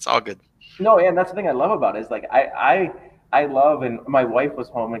 it's all good. No, and that's the thing I love about it is like I love, and my wife was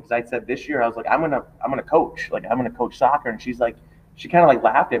home because I said this year I was like I'm gonna coach, like I'm gonna coach soccer, and she's like, she kind of like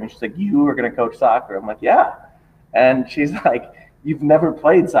laughed at me. She's like, you are gonna coach soccer? I'm like, yeah. And she's like, you've never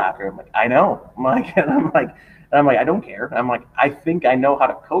played soccer? I'm like, I know. I'm like, I don't care. I'm like, I think I know how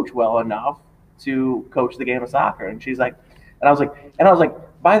to coach well enough to coach the game of soccer. And she's like, and I was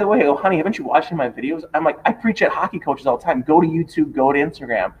like, by the way, oh honey, haven't you watched my videos? I'm like, I preach at hockey coaches all the time. Go to YouTube, go to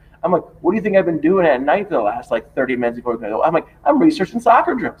Instagram. I'm like, what do you think I've been doing at night for the last like 30 minutes before we go? I'm like, I'm researching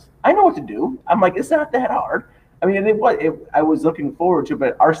soccer drills. I know what to do. I'm like, it's not that hard. I mean, I was looking forward to,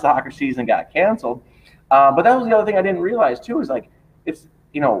 but our soccer season got canceled. But that was the other thing I didn't realize too is like it's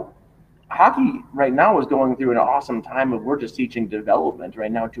hockey right now is going through an awesome time of we're just teaching development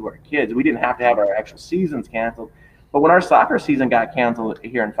right now to our kids. We didn't have to have our actual seasons canceled, but when our soccer season got canceled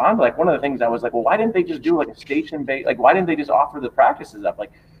here in Fond du Lac, one of the things I was like, well, why didn't they just do like a station base? Like, why didn't they just offer the practices up?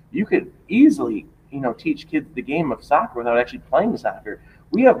 Like, you could easily teach kids the game of soccer without actually playing soccer.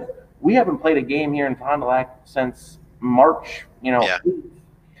 We haven't played a game here in Fond du Lac since March. Yeah.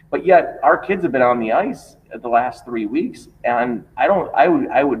 But yet our kids have been on the ice the last 3 weeks, and I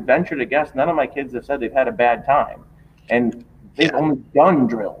would venture to guess none of my kids have said they've had a bad time, and they've only done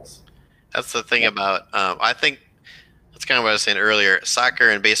drills. That's the thing about I think that's kind of what I was saying earlier.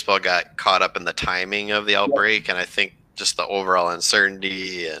 Soccer and baseball got caught up in the timing of the outbreak, and I think just the overall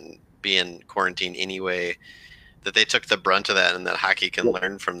uncertainty and being quarantined anyway, that they took the brunt of that, and that hockey can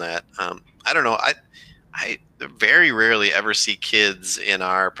learn from that. I don't know. I very rarely ever see kids in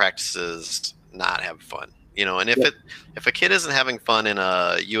our practices not have fun, and if a kid isn't having fun in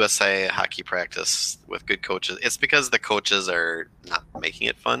a USA hockey practice with good coaches, it's because the coaches are not making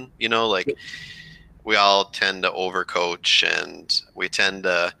it fun. Like we all tend to overcoach, and we tend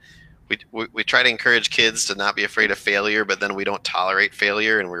to we try to encourage kids to not be afraid of failure, but then we don't tolerate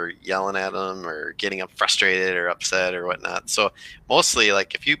failure, and we're yelling at them or getting them frustrated or upset or whatnot. So mostly,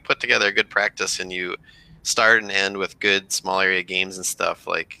 like if you put together a good practice and you start and end with good small area games and stuff,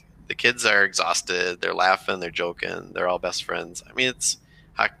 like the kids are exhausted, they're laughing, they're joking, they're all best friends. I mean,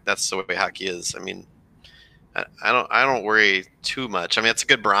 that's the way hockey is. I mean, I don't worry too much. I mean, it's a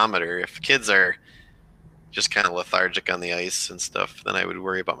good barometer. If kids are just kind of lethargic on the ice and stuff, then I would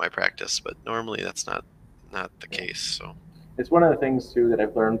worry about my practice. But normally that's not the case. So It's one of the things too that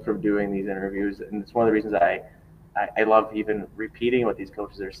I've learned from doing these interviews, and it's one of the reasons I love even repeating what these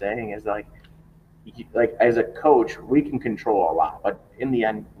coaches are saying is like as a coach, we can control a lot, but in the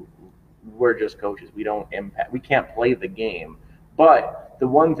end, we're just coaches. We don't impact. We can't play the game, but the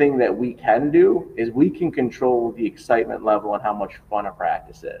one thing that we can do is we can control the excitement level and how much fun a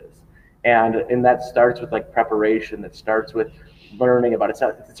practice is, and that starts with like preparation. That starts with learning about it.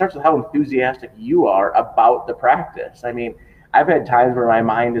 It starts with how enthusiastic you are about the practice. I mean, I've had times where my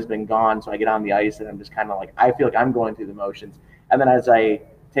mind has been gone, so I get on the ice and I'm just kind of like I feel like I'm going through the motions, and then as I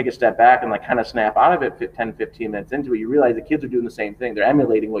take a step back and like kind of snap out of it 10, 15 minutes into it, you realize the kids are doing the same thing. They're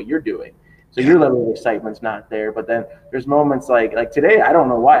emulating what you're doing. So yeah, your level of excitement's not there. But then there's moments like today, I don't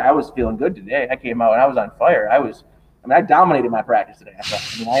know why. I was feeling good today. I came out and I was on fire. I dominated my practice today.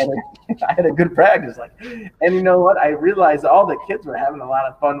 I had a good practice. And you know what? I realized all the kids were having a lot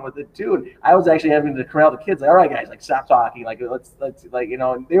of fun with it too. And I was actually having to corral the kids. Like, all right, guys, like stop talking. Like let's like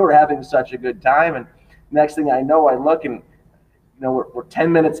they were having such a good time. And next thing I know, I look and we're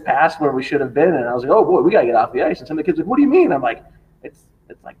 10 minutes past where we should have been. And I was like, oh boy, we got to get off the ice. And some of the kids were like, what do you mean? I'm like, it's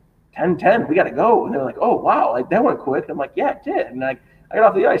like 10:10. We got to go. And they're like, oh, wow, like that went quick. I'm like, yeah, it did. And I got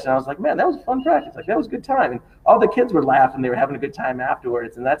off the ice and I was like, man, that was a fun practice. Like that was a good time. And all the kids were laughing. They were having a good time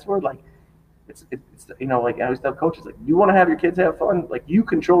afterwards. And that's where it's like I always tell coaches, like you want to have your kids have fun, like you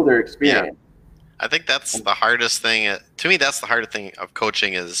control their yeah. experience. I think that's the hardest thing. To me, that's the hardest thing of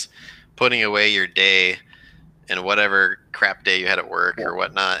coaching is putting away your day and whatever crap day you had at work or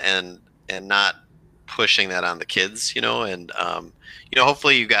whatnot, and not pushing that on the kids, and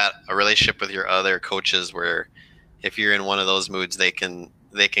hopefully you got a relationship with your other coaches where if you're in one of those moods, they can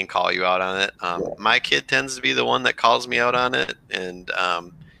call you out on it. My kid tends to be the one that calls me out on it, and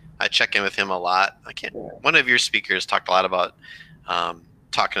I check in with him a lot. One of your speakers talked a lot about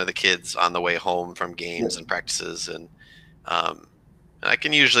talking to the kids on the way home from games and practices, and I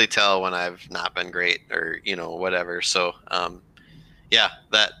can usually tell when I've not been great or whatever. So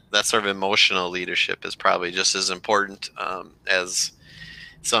that sort of emotional leadership is probably just as important as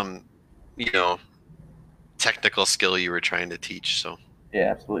some technical skill you were trying to teach. So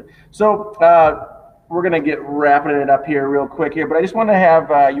Yeah, absolutely. So we're going to get wrapping it up here real quick here, but I just want to have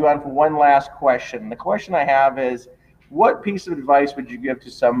you on for one last question. The question I have is, what piece of advice would you give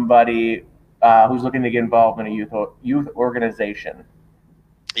to somebody who's looking to get involved in a youth organization?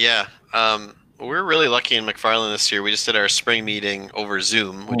 Yeah, we're really lucky in McFarland this year. We just did our spring meeting over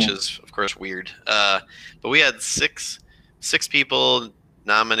Zoom, which is of course weird. But we had six people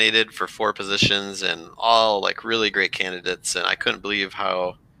nominated for 4 positions, and all like really great candidates. And I couldn't believe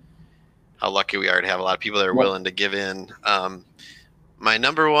how lucky we are to have a lot of people that are willing to give in. My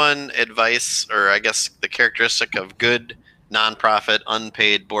number one advice, or I guess the characteristic of good nonprofit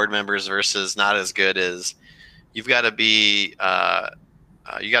unpaid board members versus not as good, is you've got to be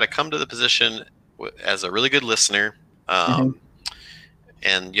you got to come to the position as a really good listener,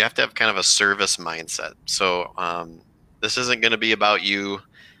 and you have to have kind of a service mindset. So this isn't going to be about you.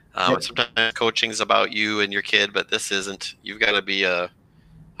 Sometimes coaching is about you and your kid, but this isn't. You've got to be a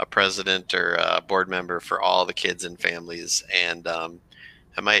president or a board member for all the kids and families, and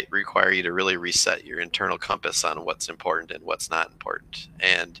it might require you to really reset your internal compass on what's important and what's not important,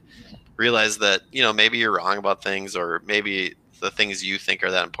 and realize that maybe you're wrong about things, or maybe the things you think are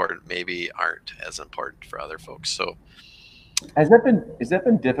that important maybe aren't as important for other folks. So has that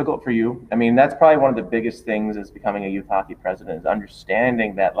been difficult for you? I mean, that's probably one of the biggest things as becoming a youth hockey president, is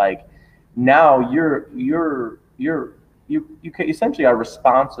understanding that like now you essentially are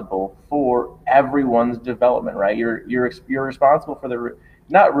responsible for everyone's development, right? You're responsible for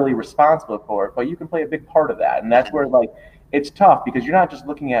not really responsible for it, but you can play a big part of that. And that's where like it's tough, because you're not just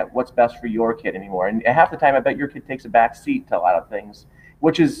looking at what's best for your kid anymore. And half the time, I bet your kid takes a back seat to a lot of things,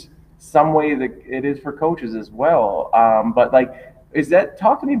 which is some way that it is for coaches as well. But like,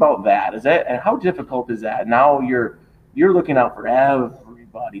 talk to me about that. And how difficult is that? Now you're looking out for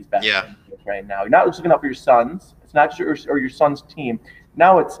everybody's best interest right now. You're not just looking out for your sons. It's not just your son's team.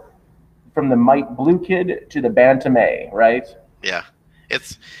 Now it's from the Mike Blue kid to the Bantam A, right? Yeah,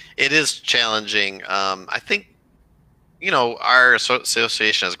 it is challenging. I think our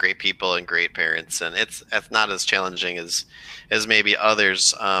association has great people and great parents, and it's not as challenging as maybe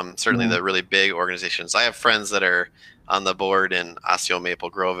others. Certainly the really big organizations. I have friends that are on the board in Osseo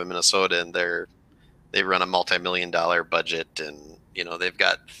Maple Grove in Minnesota, and they run a multi-million-dollar budget, and they've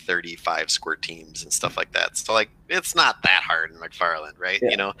got 35 squirt teams and stuff like that. So like it's not that hard in McFarland, right?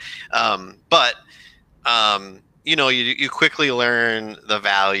 Yeah. But you quickly learn the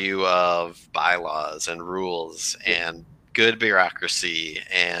value of bylaws and rules and good bureaucracy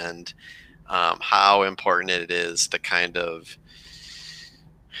and how important it is to kind of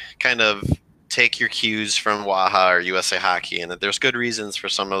take your cues from Waha or USA Hockey, and that there's good reasons for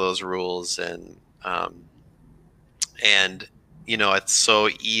some of those rules, and it's so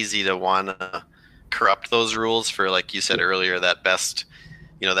easy to want to corrupt those rules for, like you said earlier, that best,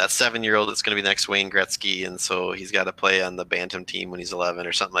 that 7-year-old that's going to be next Wayne Gretzky, and so he's got to play on the Bantam team when he's 11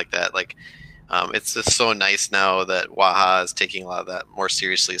 or something like that. Like, it's just so nice now that Waha is taking a lot of that more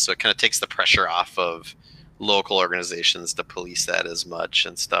seriously, so it kind of takes the pressure off of local organizations to police that as much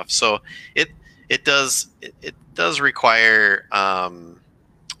and stuff. So it does require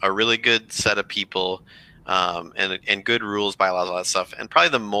a really good set of people, and good rules, bylaws, all that stuff. And probably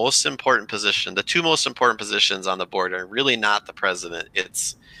the most important position, the two most important positions on the board are really not the president.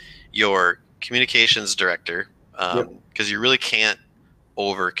 It's your communications director, because you really can't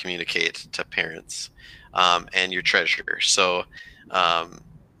over communicate to parents, and your treasurer. So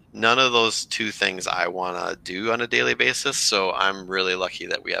none of those two things I want to do on a daily basis. So I'm really lucky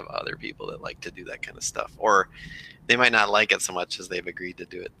that we have other people that like to do that kind of stuff, or they might not like it so much as they've agreed to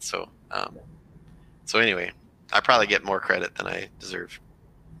do it. So anyway, I probably get more credit than I deserve.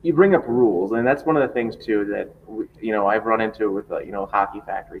 You bring up rules, and that's one of the things too that I've run into with hockey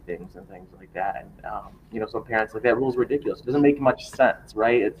factory things and things like that. And some parents like that rule's ridiculous. It doesn't make much sense,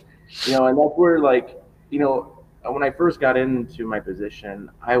 right? It's and that's where when I first got into my position,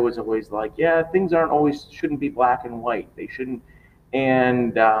 I was always like, yeah, things shouldn't be black and white. They shouldn't.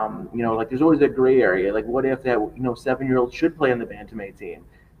 And like there's always a gray area. Like, what if that 7-year-old should play on the Bantamade team?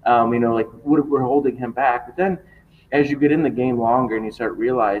 Like what if we're holding him back? But then as you get in the game longer and you start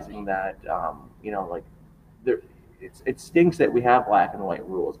realizing that, like it stinks that we have black and white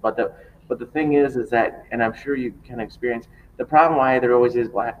rules. But the thing is that, and I'm sure you can experience, the problem why there always is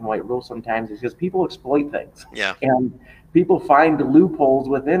black and white rules sometimes is because people exploit things. Yeah. And people find loopholes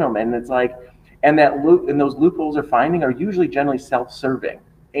within them, and it's like, and those loopholes are usually generally self-serving.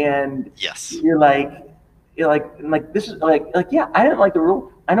 And yes, you're like this is yeah, I didn't like the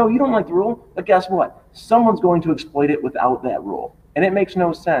rule. I know you don't like the rule, but guess what? Someone's going to exploit it without that rule, and it makes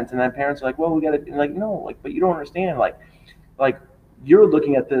no sense. And then parents are like, well, we got to no, but you don't understand. Like you're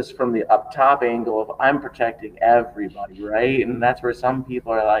looking at this from the up top angle of I'm protecting everybody, right? And that's where some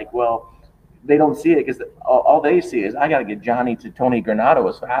people are like, well, they don't see it because all they see is I got to get Johnny to Tony Granato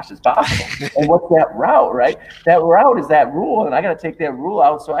as fast as possible. And what's that route, right? That route is that rule, and I got to take that rule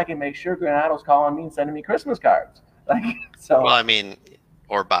out so I can make sure Granato's calling me and sending me Christmas cards. So. Well, I mean,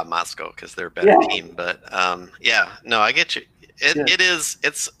 or Bob Moscow, because they're a better team. But yeah, no, I get you.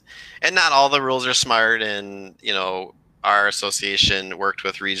 It's and not all the rules are smart, and our association worked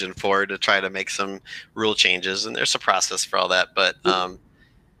with Region 4 to try to make some rule changes, and there's a process for all that. But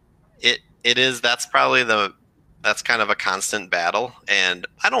that's kind of a constant battle, and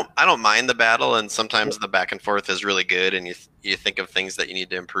I don't mind the battle, and sometimes the back and forth is really good, and you think of things that you need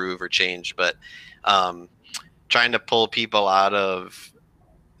to improve or change, but trying to pull people out of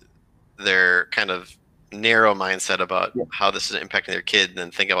their kind of narrow mindset about how this is impacting their kid and then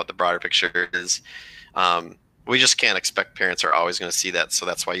think about the broader picture is, we just can't expect parents are always going to see that. So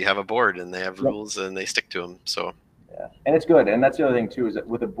that's why you have a board, and they have rules and they stick to them. So. Yeah, and it's good, and that's the other thing too, is that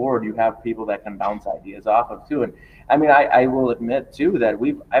with a board you have people that can bounce ideas off of too. And I mean, I will admit too that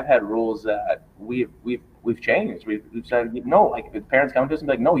I've had rules that we've changed. We've said no, like if parents come to us and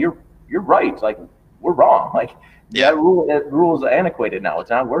be like, no, you're right, like we're wrong, like that rule is antiquated now. It's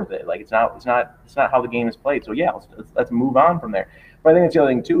not worth it. Like it's not how the game is played. So yeah, let's move on from there. But I think it's the other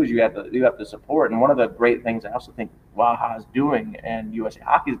thing too is you have to support. And one of the great things I also think Waha is doing and USA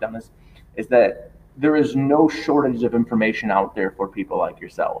Hockey's done is that there is no shortage of information out there for people like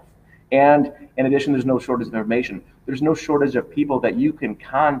yourself. And in addition, there's no shortage of information. There's no shortage of people that you can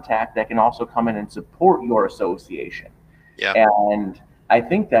contact that can also come in and support your association. Yeah. And I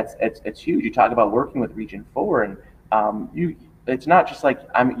think it's huge. You talk about working with Region 4, and it's not just like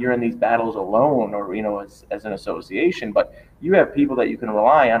you're in these battles alone or as an association, but you have people that you can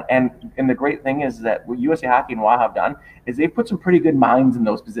rely on. And the great thing is that what USA Hockey and Waha have done is they've put some pretty good minds in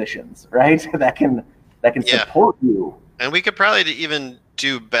those positions, right? that can support you. And we could probably even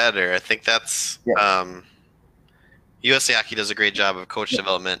do better. I think that's USA Hockey does a great job of coach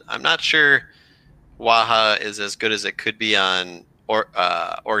development. I'm not sure Waha is as good as it could be on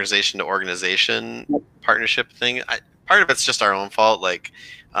organization to organization partnership thing. Part of it's just our own fault. Like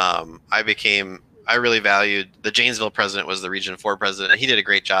I I really valued the Janesville president was the Region 4 president. He did a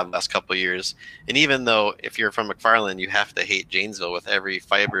great job the last couple of years. And even though if you're from McFarland, you have to hate Janesville with every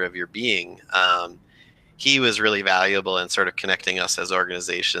fiber of your being, he was really valuable in sort of connecting us as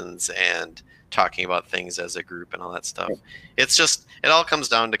organizations and talking about things as a group and all that stuff. It's just, it all comes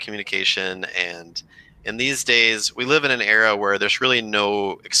down to communication. And in these days, we live in an era where there's really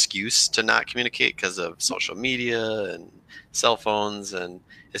no excuse to not communicate because of social media and cell phones, and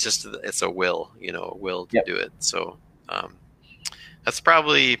it's a will, will to do it. So that's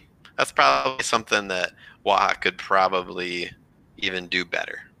probably something that Waha could probably even do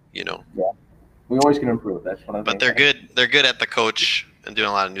better, Yeah. We always can improve. That's one of the things. But they're good at the coach and doing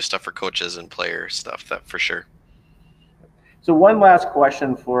a lot of new stuff for coaches and player stuff, that for sure. So one last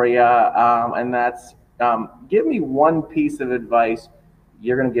question for you, and that's give me one piece of advice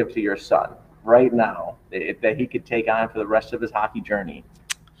you're going to give to your son right now that he could take on for the rest of his hockey journey.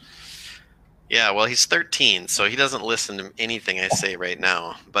 Yeah, well, he's 13, so he doesn't listen to anything I say right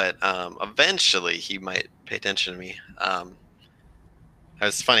now. But eventually, he might pay attention to me.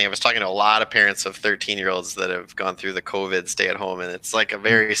 It's funny. I was talking to a lot of parents of 13-year-olds that have gone through the COVID stay-at-home, and it's like a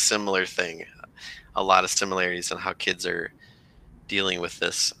very similar thing. A lot of similarities in how kids are dealing with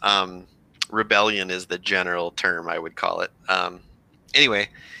this. Rebellion is the general term, I would call it. Anyway,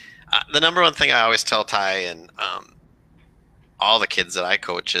 the number one thing I always tell Ty and all the kids that I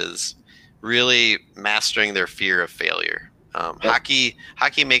coach is really mastering their fear of failure. Hockey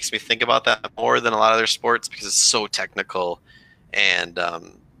makes me think about that more than a lot of other sports because it's so technical and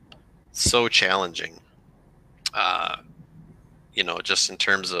so challenging. Just in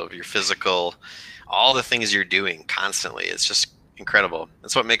terms of your physical, all the things you're doing constantly, it's just incredible.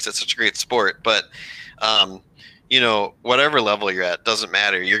 That's what makes it such a great sport. But whatever level you're at, doesn't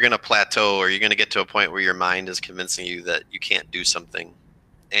matter. You're going to plateau, or you're going to get to a point where your mind is convincing you that you can't do something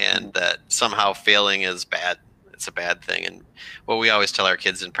and that somehow failing is bad. It's a bad thing. And what we always tell our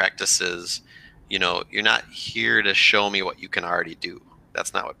kids in practice is, you're not here to show me what you can already do.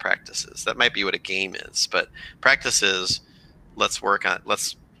 That's not what practice is. That might be what a game is, but practice is let's work on,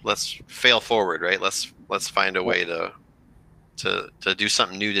 let's fail forward, right? Let's find a way to do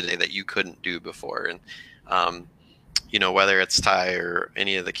something new today that you couldn't do before. And, whether it's Ty or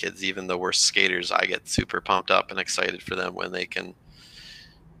any of the kids, even the worst skaters, I get super pumped up and excited for them when they can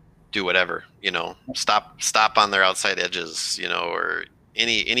do whatever, stop on their outside edges, or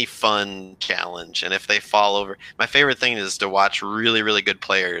any fun challenge. And if they fall over, my favorite thing is to watch really, really good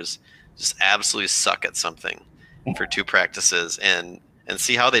players just absolutely suck at something for 2 practices and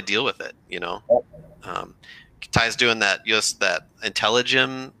see how they deal with it. Ty's doing that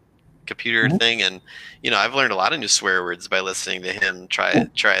IntelliGym computer thing, and I've learned a lot of new swear words by listening to him try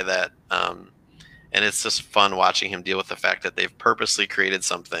that. And it's just fun watching him deal with the fact that they've purposely created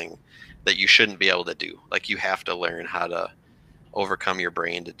something that you shouldn't be able to do. Like, you have to learn how to overcome your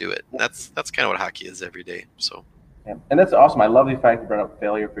brain to do it. That's kind of what hockey is every day. So, yeah. And that's awesome. I love the fact you brought up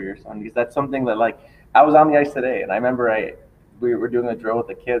failure for your son, because that's something that, like, I was on the ice today, and I remember we were doing a drill with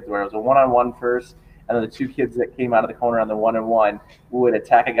the kids where it was a one-on-one first, and then the 2 kids that came out of the corner on the 1-on-1 would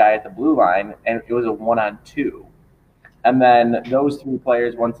attack a guy at the blue line, and it was a 1-on-2. And then those 3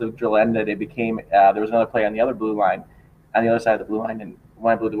 players, once the drill ended, it became there was another player on the other blue line, on the other side of the blue line, and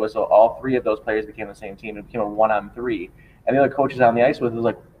when I blew the whistle, all 3 of those players became the same team. It became a 1-on-3. And the other coaches on the ice with was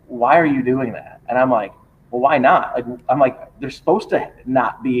like, "Why are you doing that?" And I'm like, "Well, why not?" Like, I'm like, they're supposed to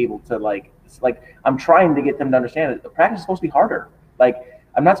not be able to like I'm trying to get them to understand that the practice is supposed to be harder. Like,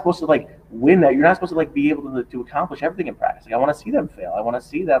 I'm not supposed to like win that. You're not supposed to like be able to accomplish everything in practice. Like, I want to see them fail. I want to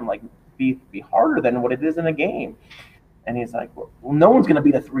see them like be harder than what it is in a game. And he's like, well, no one's going to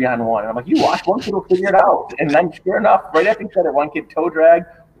beat a 3-on-1. And I'm like, you watch, one kid will figure it out. And then sure enough, right after he said it, one kid toe dragged,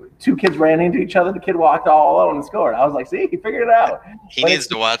 2 kids ran into each other. The kid walked all alone and scored. I was like, see, he figured it out. He needs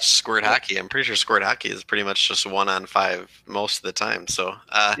to watch squirt hockey. I'm pretty sure squirt hockey is pretty much just 1-on-5 most of the time. So,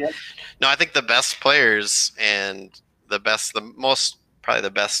 no, I think the best players and probably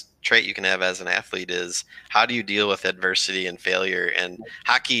the best trait you can have as an athlete is how do you deal with adversity and failure? And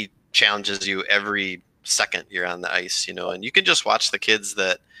hockey challenges you every second you're on the ice, and you can just watch the kids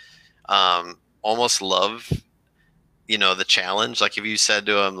that almost love the challenge. Like, if you said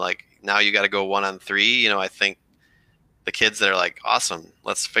to them, like, now you got to go 1-on-3, I think the kids that are like, awesome,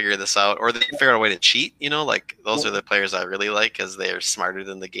 let's figure this out, or they figure out a way to cheat, like, those are the players I really like because they are smarter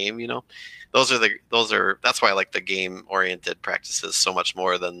than the game. That's why I like the game oriented practices so much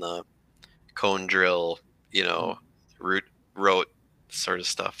more than the cone drill, rote sort of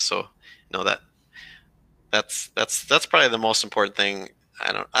stuff. So that's probably the most important thing.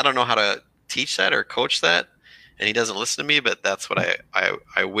 I don't know how to teach that or coach that, and he doesn't listen to me, but that's what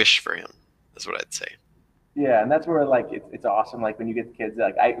I wish for him. is what I'd say. Yeah, and that's where like it's awesome. Like when you get the kids,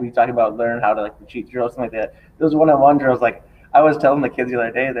 like we talk about learn how to like the cheat drills, something like that. Those one-on-one drills, like I was telling the kids the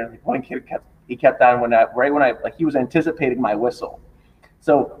other day, that like one kid kept on right when I like he was anticipating my whistle.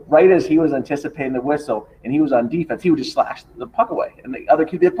 So right as he was anticipating the whistle and he was on defense, he would just slash the puck away. And the other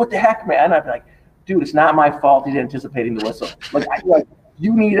kid would be like, "What the heck, man?" And I'd be like, "Dude, it's not my fault. He's anticipating the whistle. Like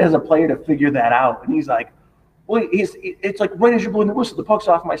you need as a player to figure that out." And he's like, "Well, it's like right as you're blowing the whistle, the puck's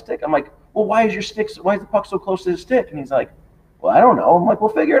off my stick." I'm like, "Well, why is the puck so close to the stick?" And he's like, "Well, I don't know." I'm like, "Well,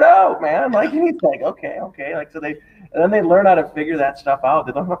 figure it out, man." Like, and he's like, "Okay." Like, and then they learn how to figure that stuff out.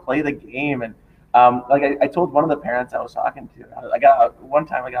 They learn how to play the game. And like I told one of the parents I was talking to, one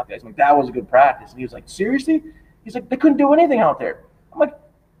time I got the guys, like, "That was a good practice." And he was like, "Seriously?" He's like, "They couldn't do anything out there." I'm like,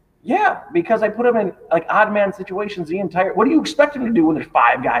 "Yeah, because I put them in like odd man situations the entire. What do you expect them to do when there's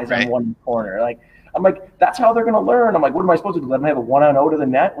five guys Right. on one corner?" Like, I'm like, that's how they're going to learn. I'm like, what am I supposed to do? Let them have a 1-on-0 to the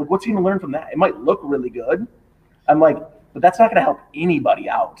net? Like, what's he going to learn from that? It might look really good. I'm like, but that's not going to help anybody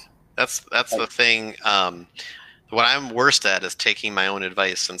out. That's the thing. What I'm worst at is taking my own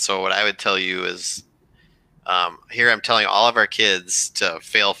advice. And so what I would tell you is, here I'm telling all of our kids to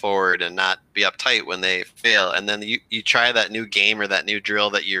fail forward and not be uptight when they fail. And then you try that new game or that new drill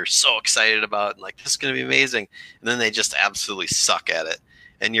that you're so excited about and like, this is going to be amazing. And then they just absolutely suck at it.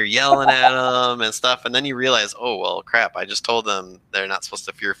 And you're yelling at them and stuff. And then you realize, oh, well, crap, I just told them they're not supposed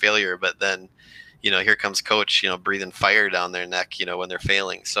to fear failure. But then, here comes coach, breathing fire down their neck, when they're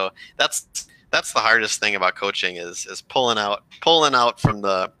failing. So that's the hardest thing about coaching is pulling out from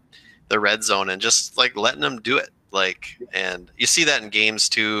the red zone and just like letting them do it. Like, and you see that in games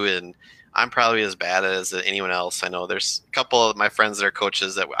too. And I'm probably as bad as anyone else. I know there's a couple of my friends that are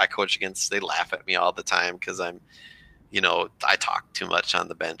coaches that I coach against. They laugh at me all the time because I talk too much on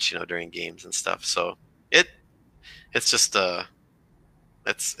the bench, during games and stuff. So it's just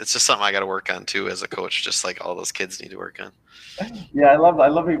it's just something I got to work on too as a coach, just like all those kids need to work on. Yeah, I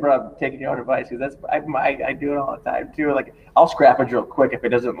love you brought up taking your own advice, because I do it all the time too. Like, I'll scrap a drill quick if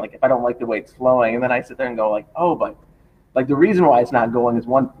I don't like the way it's flowing, and then I sit there and go like, oh, but like the reason why it's not going is,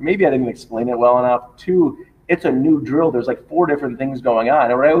 one, maybe I didn't explain it well enough. Two, it's a new drill. There's like 4 different things going on.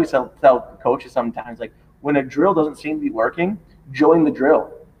 And what I always tell coaches sometimes, like, when a drill doesn't seem to be working, join the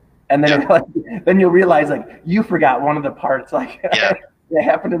drill. And then then you'll realize like you forgot one of the parts. Like, yeah. It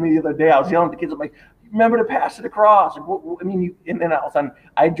happened to me the other day. I was yelling at the kids. I'm like, remember to pass it across. Like, and then all of a sudden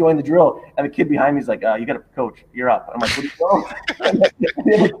I joined the drill, and the kid behind me is like, you got to coach. You're up. And I'm like, what are you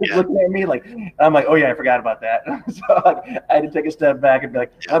doing? Looking at me like, I'm like, oh yeah, I forgot about that. So like, I had to take a step back and be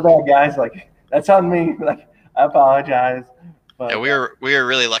like, my bad, guys. Like, that's on me. Like, I apologize. But yeah, we were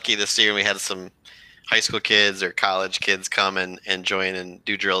really lucky this year. We had some high school kids or college kids come and join and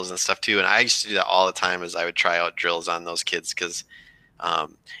do drills and stuff too. And I used to do that all the time, as I would try out drills on those kids because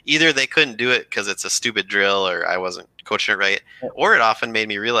either they couldn't do it because it's a stupid drill or I wasn't coaching it right, or it often made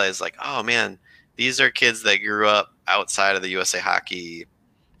me realize like, oh man, these are kids that grew up outside of the USA Hockey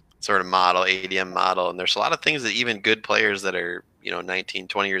sort of model, ADM model. And there's a lot of things that even good players that are, 19,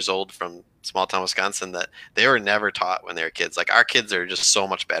 20 years old from small town Wisconsin that they were never taught when they were kids. Like, our kids are just so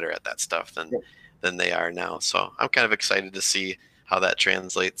much better at that stuff than they are now. So I'm kind of excited to see how that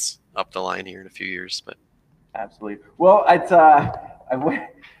translates up the line here in a few years. But absolutely. Well, it's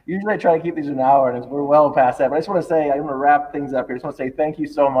usually I try to keep these an hour, and we're well past that. But I just want to say, I'm going to wrap things up here. I just want to say thank you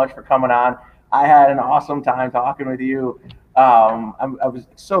so much for coming on. I had an awesome time talking with you. I was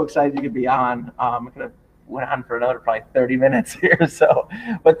so excited you could be on. I could have went on for another probably 30 minutes here. So,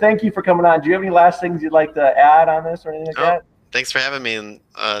 but thank you for coming on. Do you have any last things you'd like to add on this or anything like that? Thanks for having me. And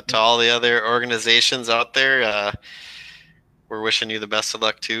to all the other organizations out there, we're wishing you the best of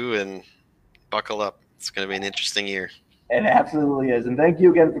luck too, and buckle up. It's going to be an interesting year. It absolutely is. And thank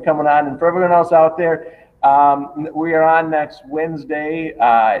you again for coming on. And for everyone else out there, we are on next Wednesday,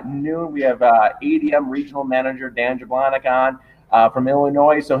 noon. We have ADM Regional Manager Dan Jablonic on from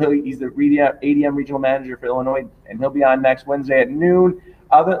Illinois. So he's the ADM Regional Manager for Illinois, and he'll be on next Wednesday at noon.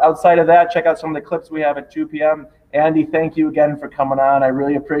 Outside of that, check out some of the clips we have at 2 p.m. Andy, thank you again for coming on. I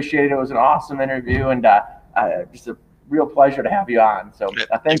really appreciate it. It was an awesome interview, and just a real pleasure to have you on. So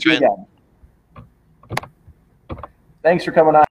thank you again. Thanks for coming on.